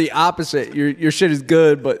like, you're the opposite. Your shit is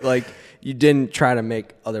good, but like, you didn't try to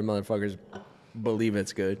make other motherfuckers believe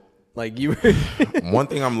it's good. Like you. One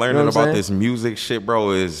thing I'm learning about this music shit,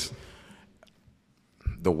 bro, is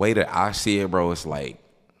the way that I see it, bro. It's like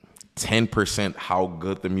 10% how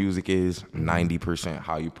good the music is, 90%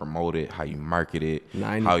 how you promote it, how you market it,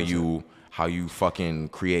 90%. how you fucking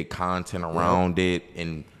create content around it,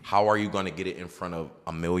 and how are you gonna get it in front of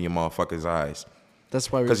a million motherfuckers' eyes?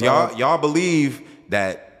 That's why Because y'all believe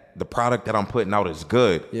that the product that I'm putting out is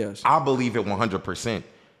good. Yes. I believe it 100%.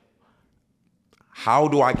 How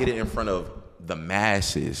do I get it in front of the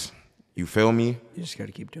masses? You feel me? You just got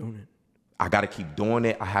to keep doing it. I got to keep doing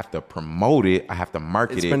it. I have to promote it. I have to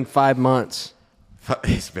market it. It's been 5 months.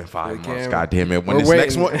 It's been 5 months. can't- God damn it. When We're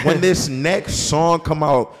this waiting. when this next song come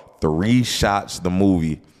out, 3 Shots the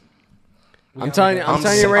movie. I'm telling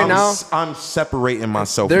you right now. I'm separating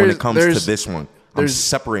myself when it comes to this one. I'm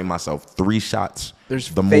separating myself. 3 Shots. There's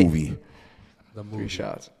the fake- movie. 3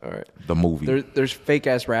 shots. All right. The movie. There's fake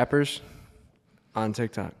ass rappers on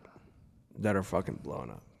TikTok that are fucking blowing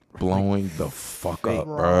up. Blowing the fuck up,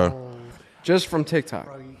 bro. Just from TikTok.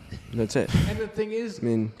 That's it. And the thing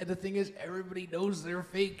is, everybody knows they're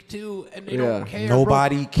fake too, and they don't care.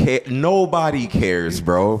 Nobody cares,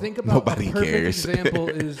 bro. Think about Nobody the perfect cares. example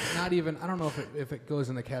is not even. I don't know if it goes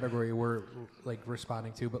in the category we're like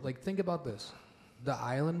responding to, but like think about this: the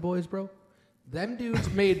Island Boys, bro. Them dudes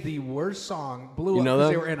made the worst song, blew up know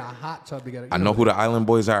because them? they were in a hot tub together. I know who the Island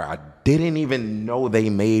Boys are. I didn't even know they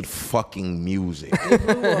made fucking music. They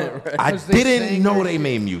blew up I because they didn't sang know their they shit.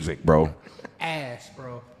 made music, bro. Ass,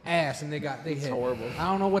 bro. Ass, and they hit. Horrible. I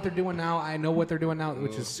don't know what they're doing now. I know what they're doing now,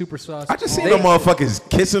 which is super sus. I just seen them motherfuckers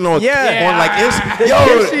kissing on, Yeah. on like it's They yo.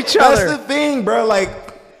 kiss each That's other. the thing, bro. Like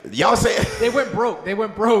y'all say, They went broke,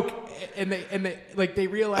 and they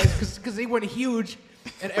realized because they went huge,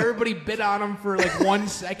 and everybody bit on them for like 1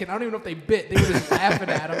 second. I don't even know if they bit. They were just laughing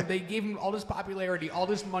at them. They gave them all this popularity, all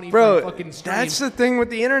this money Bro, from fucking stream. that's the thing with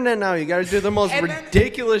the internet now. You got to do the most And then-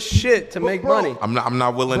 ridiculous shit to make bro, money. I'm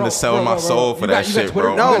not willing Bro, to sell bro, my bro, soul bro. for You got- that you got shit, Twitter?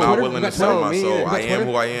 bro. No, I'm not Twitter? willing You to got sell Twitter? my Me soul. either. You got I am Twitter?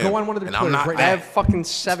 who I am. Go on one of their and I'm Twitters not right I now. have fucking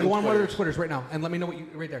 7 Go on one of their Twitters. Twitters right now, and let me know what you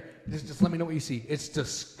right there. Just let me know what you see. It's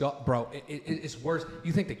disgust, bro. It's worse.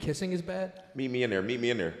 You think the kissing is bad? Meet me in there. Meet me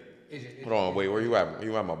in there. Is it- Hold on, wait. Where you at? Where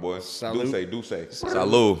you at, my boy? Salute. Do say.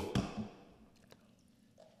 Salud.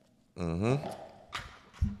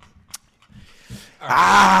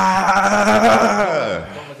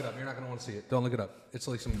 Don't look it up. You're not gonna want to see it. Don't look it up. It's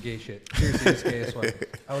like some gay shit. Seriously, it's gay as fuck.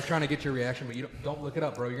 I was trying to get your reaction, but you don't look it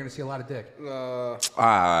up, bro. You're gonna see a lot of dick.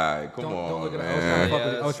 Alright, come on, Don't look it up. man.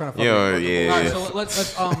 I was trying to fuck Yeah, with you. yeah. All right,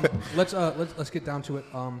 so let's get down to it.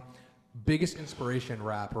 Biggest inspiration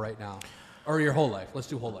rap right now, or your whole life. Let's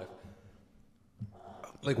do whole life.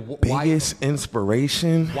 Like Biggest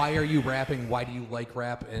inspiration? why are you rapping? Why do you like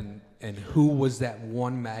rap? And who was that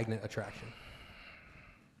one magnet attraction?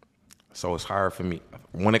 So it's hard for me.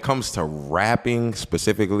 When it comes to rapping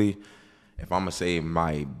specifically, if I'm going to say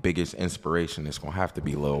my biggest inspiration, it's going to have to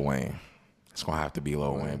be Lil Wayne. It's going to have to be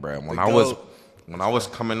Lil Wayne, bro. When I was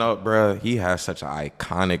coming up, bro, he had such an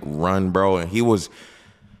iconic run, bro. And he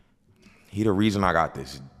the reason I got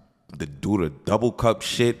this. The do the double cup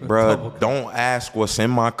shit, bro. Don't ask what's in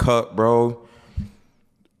my cup, bro.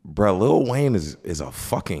 Bro, Lil Wayne is a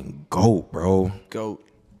fucking GOAT, bro. Goat.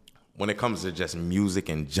 When it comes to just music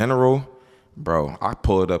in general, bro, I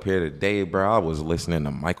pulled up here today, bro. I was listening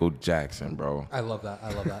to Michael Jackson, bro. I love that.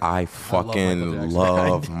 I fucking love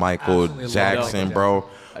Absolutely Michael love Michael Jackson, bro.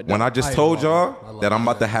 When I just told y'all that I'm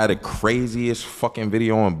about to have the craziest fucking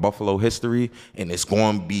video in Buffalo history, and it's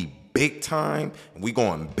going to be big time, and we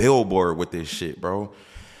going Billboard with this shit, bro.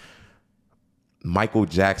 Michael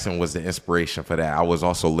Jackson was the inspiration for that. I was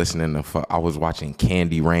also listening to, I was watching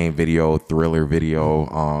Candy Rain video, Thriller video.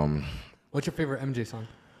 What's your favorite MJ song?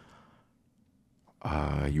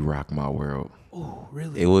 You Rock My World. Oh,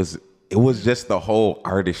 really? It was just the whole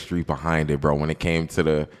artistry behind it, bro. When it came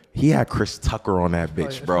to he had Chris Tucker on that bitch,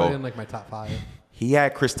 It's probably bro. in like my top 5. He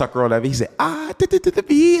had Chris Tucker on that. He said,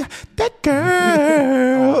 be that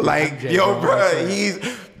girl. Like, MJ, yo, bro. bro, he's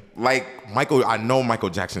like Michael. I know Michael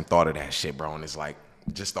Jackson thought of that shit, bro. And it's like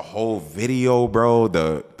just the whole video, bro.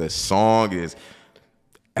 The song is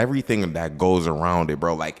everything that goes around it,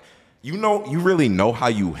 bro. Like, you really know how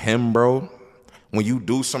you him, bro. When you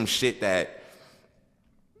do some shit that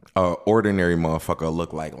ordinary motherfucker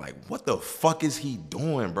look like what the fuck is he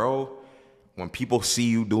doing, bro? When people see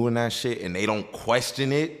you doing that shit and they don't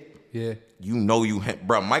question it, Yeah. you know you him.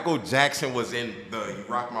 Bro, Michael Jackson was in the You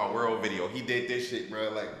Rock My World video. He did this shit,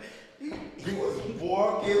 bro. Like, he was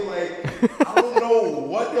walking like, I don't know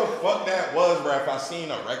what the fuck that was, bro. If I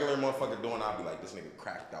seen a regular motherfucker doing it, I'd be like, this nigga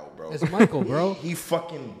cracked out, bro. It's Michael, bro. He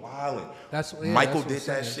fucking wildin'. that's Michael what did I'm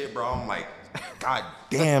that saying. shit, bro. I'm like, God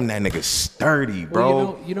damn, that nigga sturdy, bro.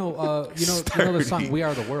 Well, you know the song "We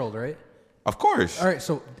Are the World," right? Of course. All right,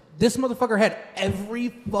 so this motherfucker had every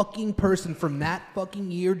fucking person from that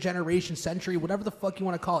fucking year, generation, century, whatever the fuck you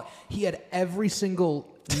want to call it. He had every single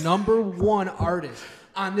 #1 artist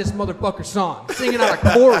on this motherfucker song, singing out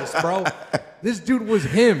a chorus, bro. This dude was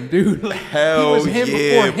him, dude. Like, Hell he was him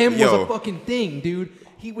yeah, before him yo. was a fucking thing, dude.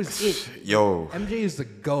 He was it. Yo. MJ is the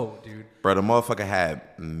GOAT, dude. Bro, the motherfucker had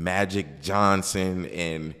Magic Johnson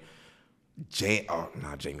and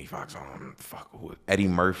not Jamie Foxx. Eddie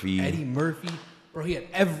Murphy. Eddie Murphy. Bro, he had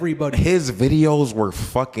everybody. His videos were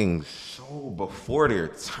fucking so before their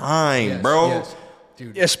time, Yes, bro. yes.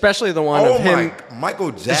 Dude. Especially the one Oh of him.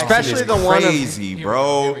 Michael Jackson Especially is the one of- crazy,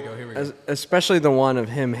 bro. Here we go. Especially the one of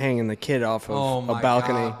him hanging the kid off of Oh my a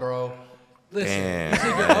balcony. God, bro. Listen,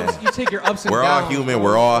 Damn. you take your ups and We're downs. all human.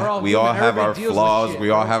 bro. We all human. have our Everybody deals with flaws. shit, We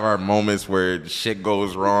all bro. have our moments where shit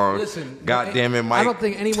goes wrong. Listen, God damn it, Mike. I don't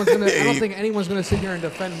think anyone's gonna sit here and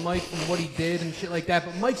defend Mike and what he did and shit like that.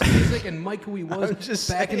 But Mike's music and Mike who he was I'm just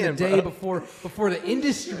back in the saying, day bro. before the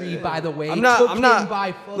industry, by the way, I'm not- took I'm not- him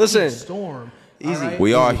by fucking listen. storm. Easy. all right?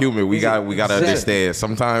 We all human. We gotta Exactly. understand.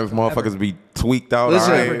 Sometimes motherfuckers be tweaked out.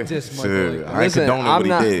 Listen. I Never ain't, diss Michael shit, like that. I ain't Listen, condoning I'm what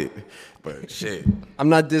not- he did. But shit. I'm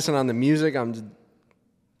not dissing on the music. I'm just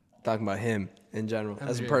talking about him in general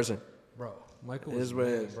as a MJ. person. Bro, Michael It was is a what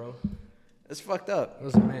it man, is. bro. It's fucked up. It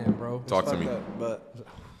was a man, bro. Talk to Fucked me. up, but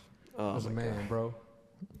It was a man, bro.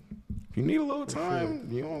 If you need a little time,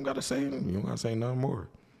 you don't gotta say nothing more.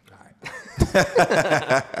 All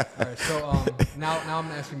right, so now I'm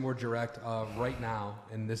gonna ask you more direct. Right now,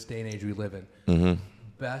 in this day and age we live in,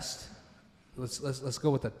 best. Let's go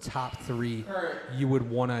with the top 3 you would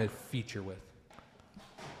want to feature with.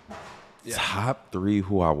 Top 3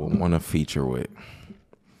 who I would want to feature with.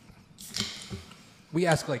 We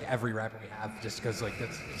ask like every rapper we have, just because like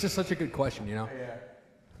it's just such a good question, you know.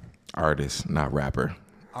 Artist, not rapper.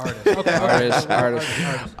 Artist, okay,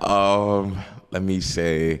 Artist. Let me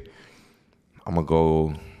say, I'm gonna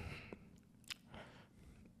go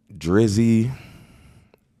Drizzy,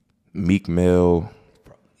 Meek Mill.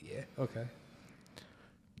 Yeah, okay.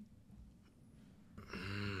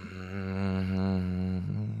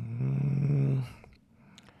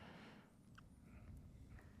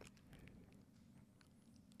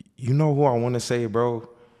 You know who I want to say, bro?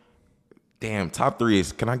 Damn, top 3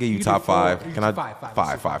 is. Can I give you can top do 4. 5? You can Can do I?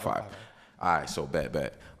 five. Five. All right, so bet.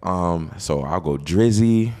 So I'll go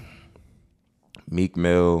Drizzy, Meek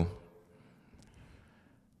Mill,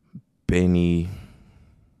 Benny,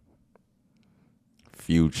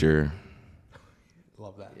 Future.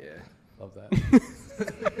 Love that. Yeah. Love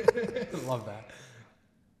that. Love that.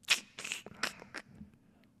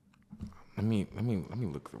 Let me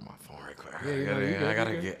look through my phone right quick.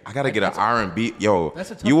 Yeah, I gotta get an R&B. Yo, That's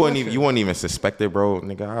a tough you wouldn't question. even suspect it, bro.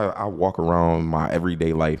 Nigga, I walk around my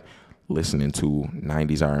everyday life listening to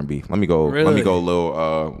 90s R&B. Let me go Really?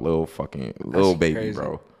 Lil Baby, crazy.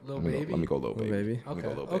 bro. Lil Let me Baby? Go Lil Baby. Baby. Let me go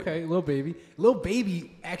Lil Baby. Okay, Lil Baby. Lil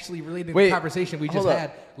Baby actually related to Wait, the conversation we just hold up.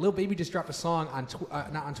 had. Lil Baby just dropped a song on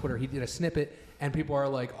not on Twitter. He did a snippet, and people are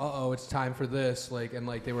like, "Uh-oh, it's time for this!" Like, and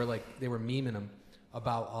like they were memeing him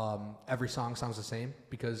about every song sounds the same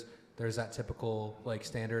because there's that typical like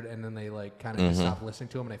standard, and then they like kind of just stop listening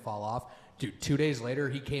to him and they fall off. Dude, 2 days later,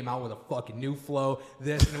 he came out with a fucking new flow.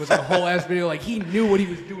 This and it was like a whole ass video. Like he knew what he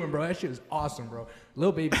was doing, bro. That shit was awesome, bro.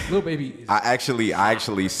 Lil Baby is I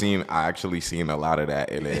actually seen a lot of that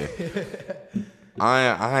in there.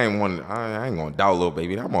 I ain't gonna doubt Lil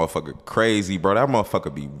Baby. That motherfucker crazy, bro. That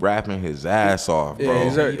motherfucker be rapping his ass off, bro. Yeah,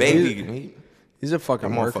 he's a that fucking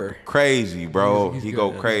motherfucker worker. crazy, bro. He's He good.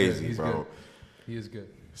 go He's crazy, good. He's bro. good. He is good.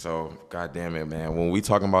 So, goddamn it, man. When we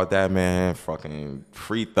talking about that, man, fucking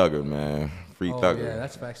free Thugger, man. Free Oh Thugger. yeah,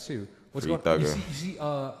 that's facts too. What's Free going? You Thugger. see,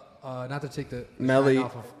 not to take the Melly, shine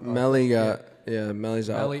off of, Melly's out.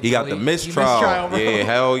 Melly- He got the Melly- mistrial. bro. Yeah,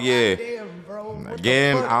 hell yeah. Damn, bro. What the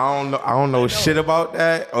Again, fuck? I don't know shit about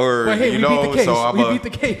that, or But hey, you we know, beat the case. so We beat the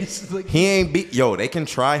case. Like, he ain't beat. Yo, they can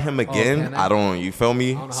try him again. can they? I don't. You feel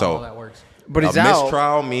me? I don't know So how all that works. But he's a out.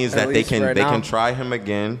 mistrial means At that they least can right now. try him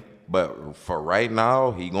again. But for right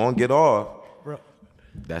now, he gonna get off. Bro.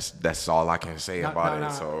 That's all I can say about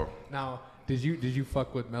it. So now, did you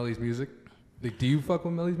fuck with Melly's music? Like, do you fuck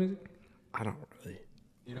with Melly's music? I don't really.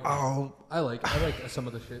 You know, oh, I like some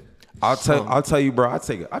of the shit. I'll tell you, bro. I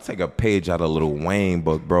take a page out of Lil Wayne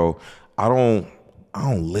book, bro. I don't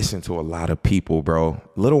listen to a lot of people, bro.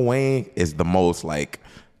 Lil Wayne is the most like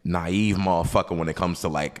naive motherfucker when it comes to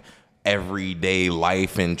like everyday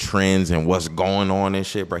life and trends and what's going on and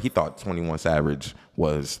shit, bro. He thought 21 Savage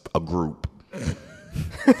was a group.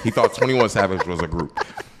 He thought 21 Savage was a group.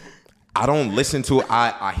 I don't listen to it.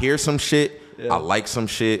 I hear some shit. I like some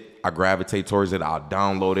shit, I gravitate towards it, I'll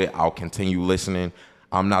download it, I'll continue listening.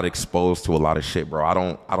 I'm not exposed to a lot of shit, bro. I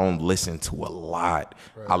don't listen to a lot.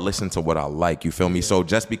 Right. I listen to what I like, you feel me? So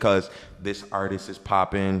just because this artist is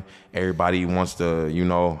popping, everybody wants to, you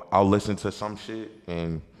know, I'll listen to some shit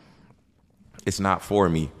and it's not for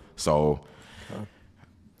me. So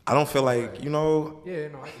I don't feel like, you know. Yeah,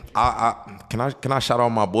 no. Can I shout out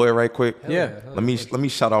my boy right quick? Yeah. Let me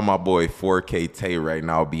shout out my boy 4K Tay right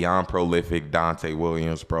now. Beyond prolific Dante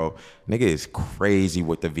Williams, bro. Nigga is crazy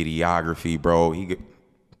with the videography, bro.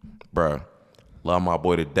 Bruh, love my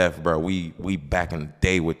boy to death, bro. We back in the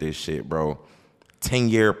day with this shit, bro.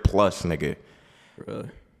 10-year plus, nigga. Really?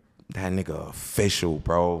 That nigga official,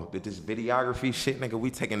 bro. Did this videography shit, nigga, we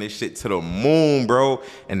taking this shit to the moon, bro.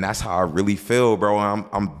 And that's how I really feel, bro.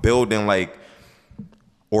 I'm building like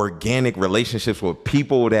organic relationships with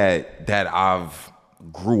people that I've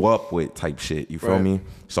grew up with type shit. You feel me?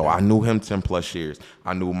 So I knew him 10 plus years.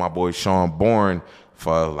 I knew my boy Sean Bourne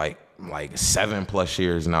for like 7+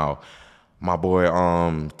 years now. My boy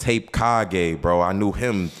Tape Kage, bro. I knew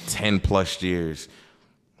him 10+ years.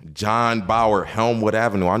 John Bauer, Helmwood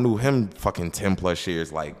Avenue. I knew him fucking 10+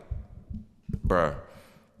 years, like, bruh.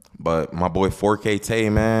 But my boy 4K Tay,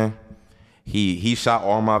 man, he shot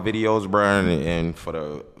all my videos, bro, and for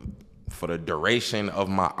the duration of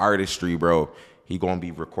my artistry, bro, he gonna be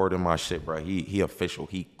recording my shit, bro. He official.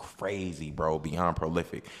 He crazy, bro. Beyond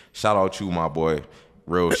prolific. Shout out you, my boy.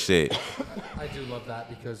 Real shit. I do love that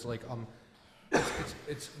because like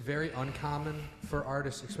it's very uncommon for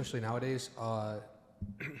artists, especially nowadays,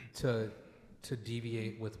 to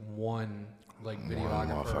deviate with one like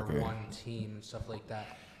videographer, one team, and stuff like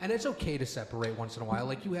that. And it's okay to separate once in a while.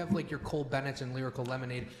 Like you have like your Cole Bennett's and Lyrical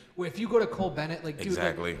Lemonade. Where if you go to Cole Bennett, like dude,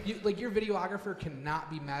 exactly, like your videographer cannot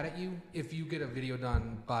be mad at you if you get a video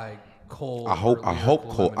done by Cole. I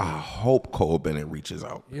hope Cole Bennett reaches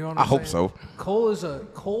out. You know what I I'm hope saying?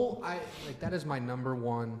 so. I like that is my number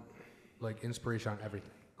one like inspiration on everything.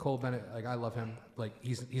 Cole Bennett, like I love him. Like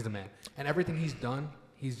he's the man. And everything he's done,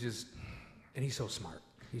 he's so smart.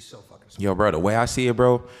 He's so fucking smart. Yo, bro, the way I see it,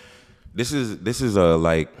 bro, this is a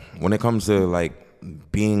like when it comes to like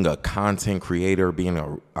being a content creator, being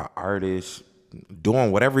a artist,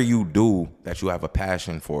 doing whatever you do that you have a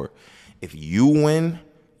passion for. If you win,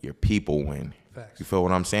 your people win. Facts. You feel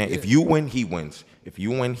what I'm saying? Yeah. If you win, he wins. If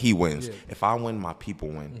you win, he wins. Yeah. If I win, my people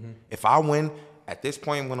win. Mm-hmm. If I win, at this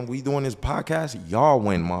point when we doing this podcast, y'all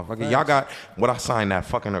win, motherfucker. Facts. Y'all got what I signed that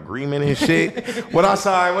fucking agreement and shit. What I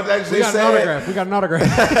signed, what that shit said. We got an autograph.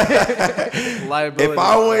 Liability. If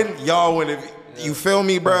I win, y'all win. If you feel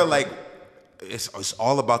me, bro, like it's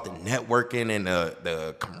all about the networking and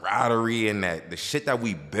the camaraderie and the shit that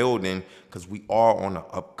we building, because we all on the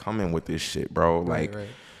upcoming with this shit, bro. Like,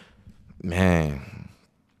 man,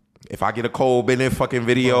 if I get a Cole Bennett fucking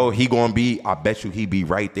video, he gonna be, I bet you he be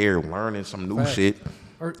right there learning some new shit.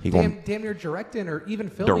 Or He damn near directing or even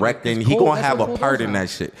filming. he gonna have a part in that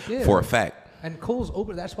shit for a fact. And Cole's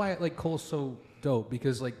open. That's why like Cole's so dope,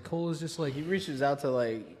 because like Cole is just like He reaches out to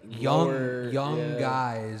like young yeah.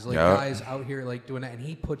 guys, like Yeah. guys out here like doing that, and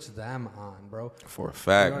he puts them on, bro. For a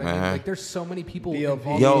fact, You know what I mean? man. Like there's so many people Yo,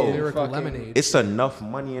 involved yo, in Lyrical fucking- Lemonade. It's enough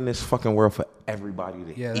money in this fucking world for everybody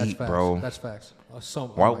to Yeah, that's eat, facts. bro. That's facts. Oh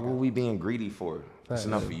Why my were God. we being greedy for? Facts. It's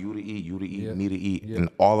enough for you to eat, Yeah. me to eat, Yeah. and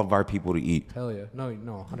all of our people to eat. Hell yeah. No,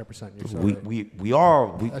 100%. You're so We right. we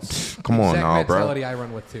all That's come the on exact now, bro. mentality I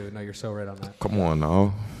run with too. No, you're so right on that. Come on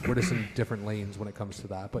now. We're just in different lanes when it comes to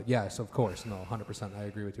that. But yes, of course, no, 100%. I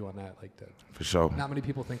agree with you on that. Like, For sure. not many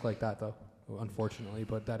people think like that though, unfortunately.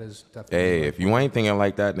 But that is definitely. Hey, if you ain't thinking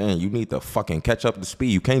like that, then you need to fucking catch up to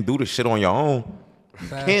speed. You can't do this shit on your own.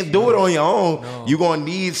 Facts, Can't do it on your own. No. You gonna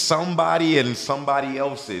need somebody and somebody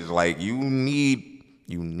else's. Like you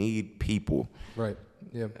need people. Right.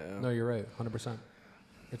 Yeah. No, you're right. 100%.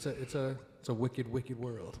 It's a wicked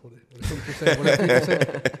world. What if Future say?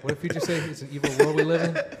 What if Future say it's an evil world we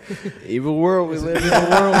live in? Evil world we live in. Evil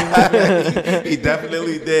world we live in. He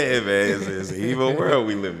definitely did, man. It's an evil world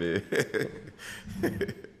we live in.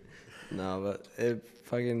 No, but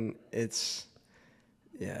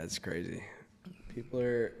it's crazy. People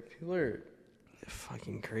are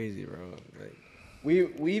fucking crazy, bro. Like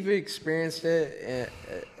we've experienced it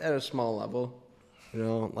at a small level, you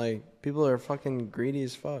know. Like people are fucking greedy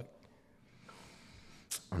as fuck.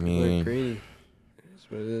 I People are mean, greedy.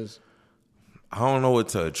 That's what it is. I don't know what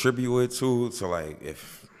to attribute it to. So like,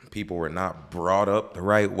 if people were not brought up the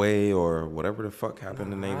right way or whatever the fuck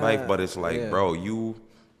happened in their life, but it's like, bro, you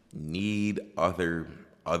need other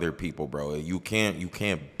people, bro. You can't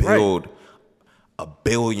build $1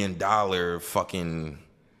 billion fucking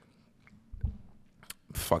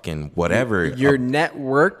fucking whatever. Your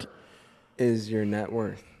network is your net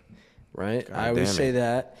worth, right? God I always damn say it.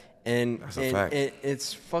 that, and, That's a fact.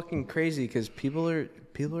 it's fucking crazy because people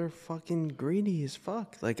are fucking greedy as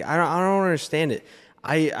fuck. Like I don't understand it.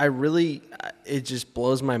 I really, it just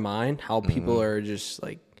blows my mind how people are just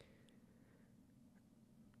like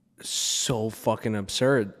so fucking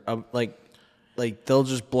absurd. Like they'll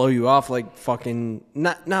just blow you off, like fucking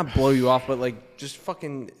not blow you off, but like just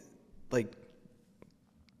fucking like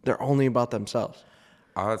they're only about themselves.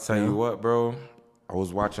 I'll tell you what, bro. I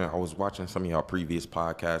was watching some of y'all previous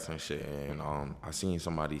podcasts and shit, and I seen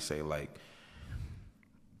somebody say like,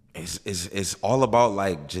 it's all about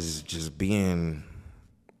like just being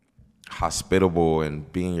hospitable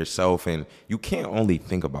and being yourself, and you can't only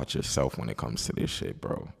think about yourself when it comes to this shit,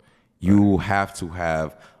 bro. You have to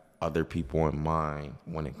have other people in mind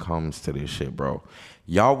when it comes to this shit, bro.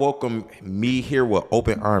 Y'all welcome me here with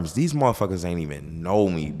open arms. These motherfuckers ain't even know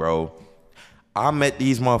me, bro. I met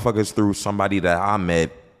these motherfuckers through somebody that I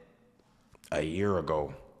met a year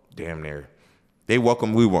ago, damn near. They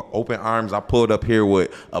welcomed me with open arms. I pulled up here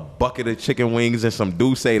with a bucket of chicken wings and some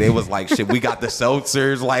Douce. They was like, shit, we got the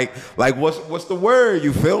seltzers. Like what's the word?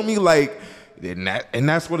 You feel me? Like, and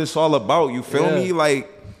that's what it's all about. You feel me? Like,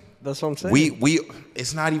 that's what I'm saying. We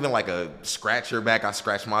it's not even like a scratch your back, I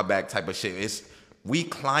scratch my back type of shit. It's we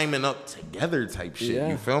climbing up together type shit. Yeah.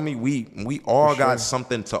 You feel me? We all got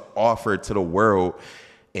something to offer to the world,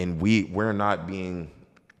 and we're not being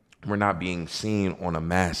seen on a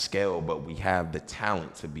mass scale, but we have the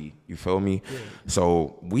talent to be. You feel me? Yeah.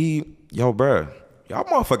 So bruh, y'all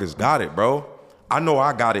motherfuckers got it, bro. I know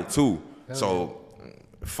I got it too. So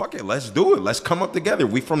fuck it, let's do it. Let's come up together.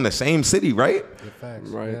 We from the same city, right? Facts.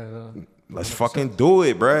 Right. Yeah, no. Let's fucking do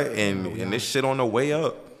it, bruh. And this shit on the way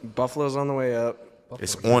up. Buffalo's on the way up.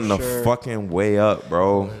 It's on the fucking way up,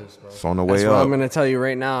 bro. It's on the way That's up. what I'm gonna tell you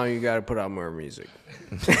right now. You got to put out more music.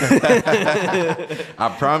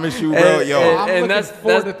 I promise you, bro. I'm looking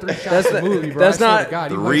forward to 3 shots of the movie, bro. That's I swear not- to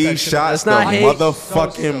God, 3 shots, the not hate.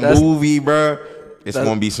 motherfucking movie, bro. It's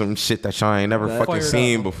gonna be some shit that y'all ain't never fucking Fired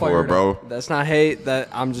seen up. before, Fired bro. That's not hate. That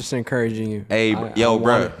I'm just encouraging you. Hey, I yo, want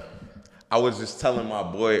bro. it. I was just telling my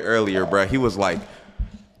boy earlier, bro. He was like,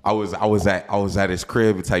 I was at his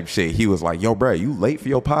crib type shit. He was like, yo, bro, you late for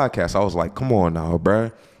your podcast? I was like, come on now,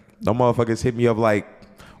 bro. Them motherfuckers hit me up like,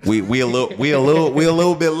 we a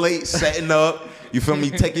little bit late setting up. You feel me?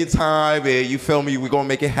 Take your time, and you feel me? We gonna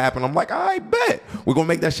make it happen. I'm like, I bet we gonna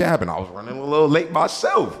make that shit happen. I was running a little late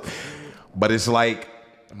myself, but it's like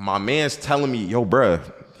my man's telling me, yo, bro,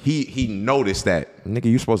 he noticed that, nigga,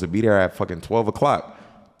 you supposed to be there at fucking 12 o'clock.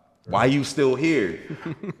 Why you still here?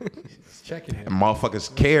 Checking him.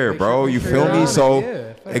 Motherfuckers care, bro. You feel me? So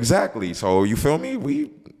exactly. So you feel me?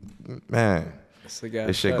 Man.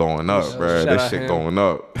 This shit going up, bro. This shit going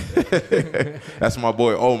up. That's my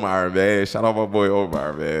boy Omar, man. Shout out my boy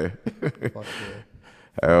Omar, man.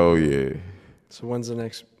 Hell yeah. So when's the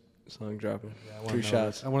next song dropping? 3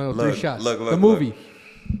 shots. I want to know 3 shots. Look, the movie.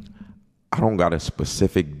 I don't got a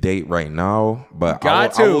specific date right now, but I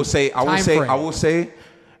Got to. will say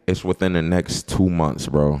it's within the next 2 months,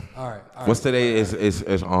 bro. All right. What's today? Is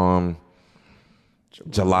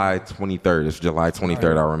July 23rd. It's July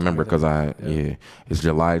 23rd. I remember because it's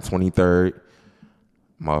July 23rd.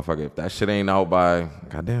 Motherfucker, if that shit ain't out by,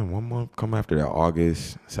 goddamn, 1 month come after that,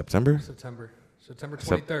 August, September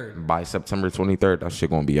 23rd. By September 23rd, that shit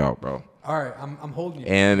gonna be out, bro. All right, I'm holding you.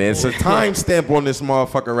 And it's a timestamp on this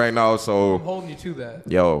motherfucker right now, so. I'm holding you to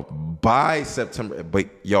that. Yo, by September, but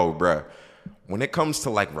yo, bruh, when it comes to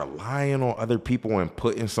like relying on other people and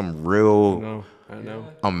putting some real I know.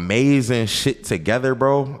 amazing shit together,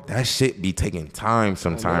 bro, that shit be taking time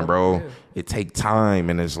sometime, bro. Yeah. It take time,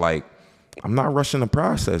 and it's like, I'm not rushing the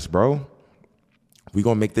process, bro. We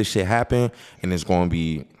gonna make this shit happen, and it's gonna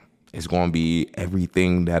be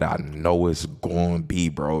everything that I know it's gonna be,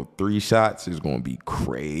 bro. 3 shots is gonna be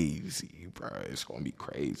crazy, bro. It's gonna be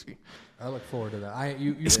crazy. I look forward to that.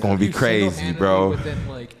 It's gonna be crazy, bro. Within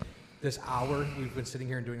like this hour we've been sitting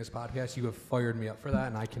here and doing this podcast, you have fired me up for that,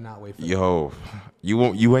 and I cannot wait for that. Yo,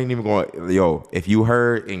 you ain't even going. Yo, if you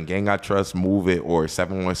heard in Gang I Trust, Move It, or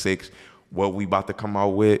 716, what we about to come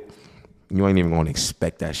out with, you ain't even gonna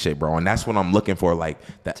expect that shit, bro. And that's what I'm looking for, like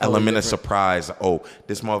the element of surprise. Oh,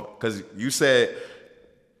 this month, because you said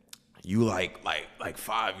you like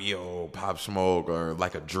 5-year-old Pop Smoke or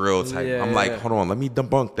like a drill type. Yeah, I'm like, hold on, let me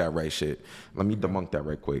debunk that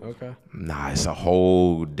right quick. Okay. Nah, it's a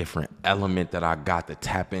whole different element that I got to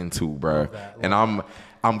tap into, bro. And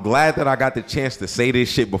I'm glad that I got the chance to say this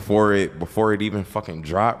shit before it even fucking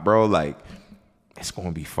dropped, bro. Like, it's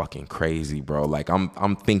gonna be fucking crazy, bro. Like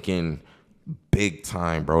I'm thinking big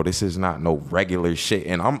time, bro. This is not no regular shit.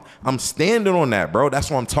 And I'm standing on that, bro. That's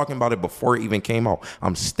why I'm talking about it before it even came out.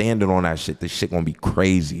 I'm standing on that shit. This shit gonna be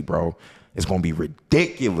crazy, bro. It's gonna be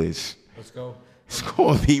ridiculous. Let's go. It's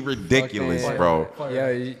gonna be ridiculous, bro.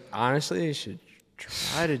 Yeah, honestly, you should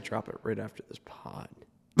try to drop it right after this pod.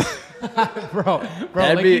 bro,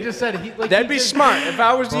 That'd like be, he just said, that'd be smart. If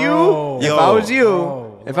I was Bro. you, Yo.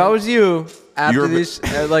 if I was you, after You're- this,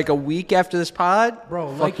 like a week after this pod, bro,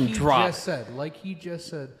 like fucking he drop. just said,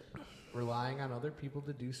 relying on other people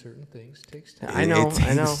to do certain things takes time. I know, It takes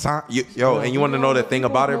I know. time. And you want to know the thing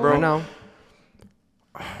about it, bro? I know.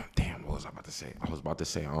 Damn, what was I about to say? I was about to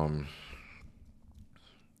say,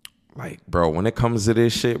 like, bro, when it comes to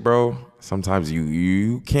this shit, bro, sometimes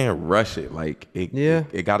you can't rush it. Like,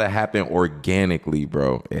 it gotta happen organically,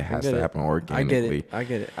 bro. It has to happen organically. I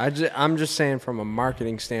get it. I'm just saying, from a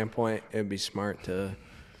marketing standpoint, it'd be smart to.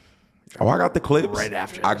 Oh, I got the clips. Right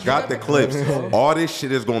after I got the clips. All this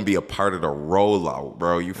shit is gonna be a part of the rollout,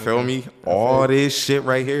 bro. You feel me? All this shit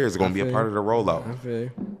right here is gonna be a part of the rollout. I feel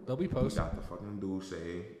you. They'll be posted. Got the fucking dude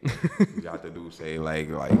say, like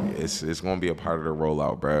it's gonna be a part of the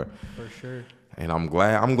rollout, bro. For sure. And I'm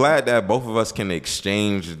glad that both of us can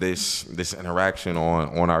exchange this interaction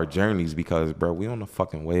on our journeys, because, bro, we on the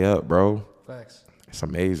fucking way up, bro. Facts. It's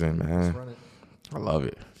amazing, man. Let's run it. I love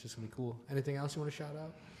it. It's just gonna be cool. Anything else you want to shout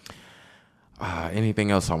out?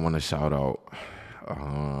 Anything else I want to shout out?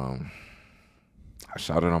 I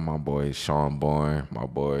shouted out my boy Sean Bourne, my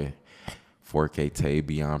boy 4K Tay,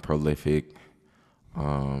 Beyond Prolific.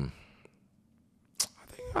 I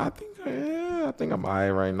think I'm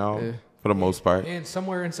alright right now, for the most part. And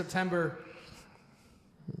somewhere in September,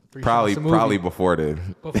 Probably before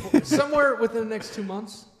then. somewhere within the next 2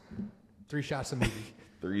 months, 3 shots of movie.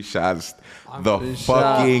 3 shots. I'm The three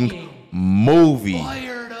fucking movie.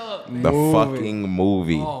 Fired up, man. The fucking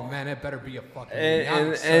movie. Oh man, it better be a fucking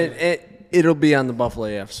movie. And it'll be on the Buffalo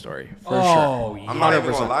AF story for sure. Oh, yeah. I'm not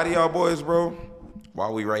even gonna lie to y'all boys, bro.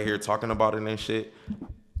 While we right here talking about it and shit,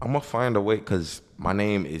 I'm gonna find a way, because my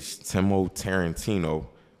name is Timo Tarantino.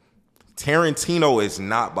 Tarantino is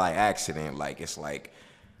not by accident. Like, it's like,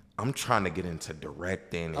 I'm trying to get into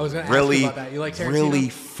directing. I was gonna ask really, you about that. You like Tarantino? really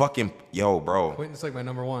fucking, yo, bro. Quentin's like my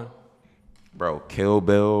number one. Bro, Kill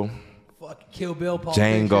Bill, Fuck Kill Bill, Pulp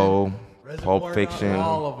Django, Fiction, Reservoir Pulp Fiction. Dogs,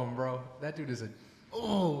 all of them, bro. That dude is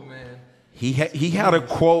oh man. He had a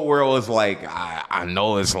quote where it was like, I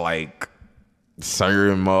know it's like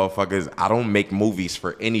certain motherfuckers, I don't make movies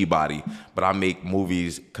for anybody, but I make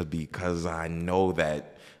movies because I know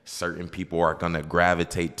that certain people are gonna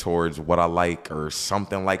gravitate towards what I like, or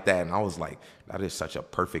something like that. And I was like, that is such a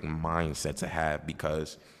perfect mindset to have,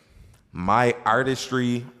 because my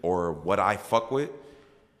artistry, or what I fuck with,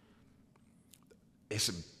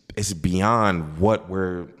 it's beyond what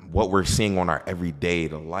we're seeing on our everyday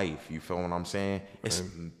life. You feel what I'm saying? It's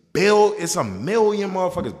a million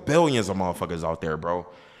motherfuckers, billions of motherfuckers out there, bro.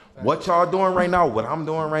 What y'all doing right now, what I'm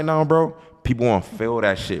doing right now, bro, people gonna feel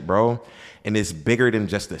that shit, bro. And it's bigger than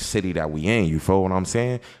just the city that we in. You feel what I'm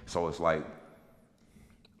saying? So it's like,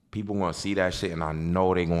 people gonna see that shit, and I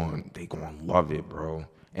know they gonna love it, bro.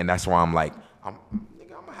 And that's why I'm like, I'm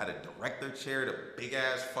gonna have a director chair, the big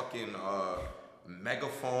ass fucking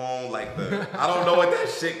megaphone, like I don't know what that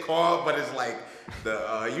shit called, but it's like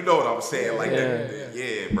you know what I'm saying, like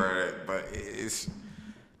bro. But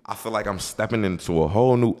I feel like I'm stepping into a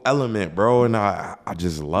whole new element, bro, and I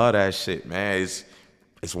just love that shit, man.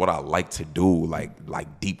 It's what I like to do,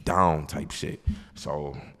 like deep down type shit.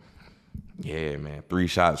 So yeah, man, 3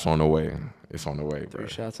 shots on the way. It's on the way, bro. 3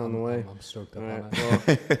 shots on the way. I'm stoked up All on right,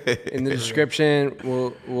 that. well, in the description,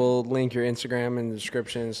 we'll link your Instagram in the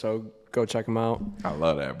description, so go check them out. I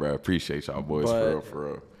love that, bro. Appreciate y'all boys, for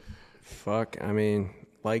real. Fuck, I mean,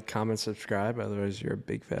 like, comment, subscribe. Otherwise, you're a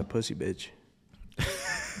big fat pussy bitch.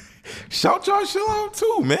 Shout y'all shit out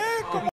too, man.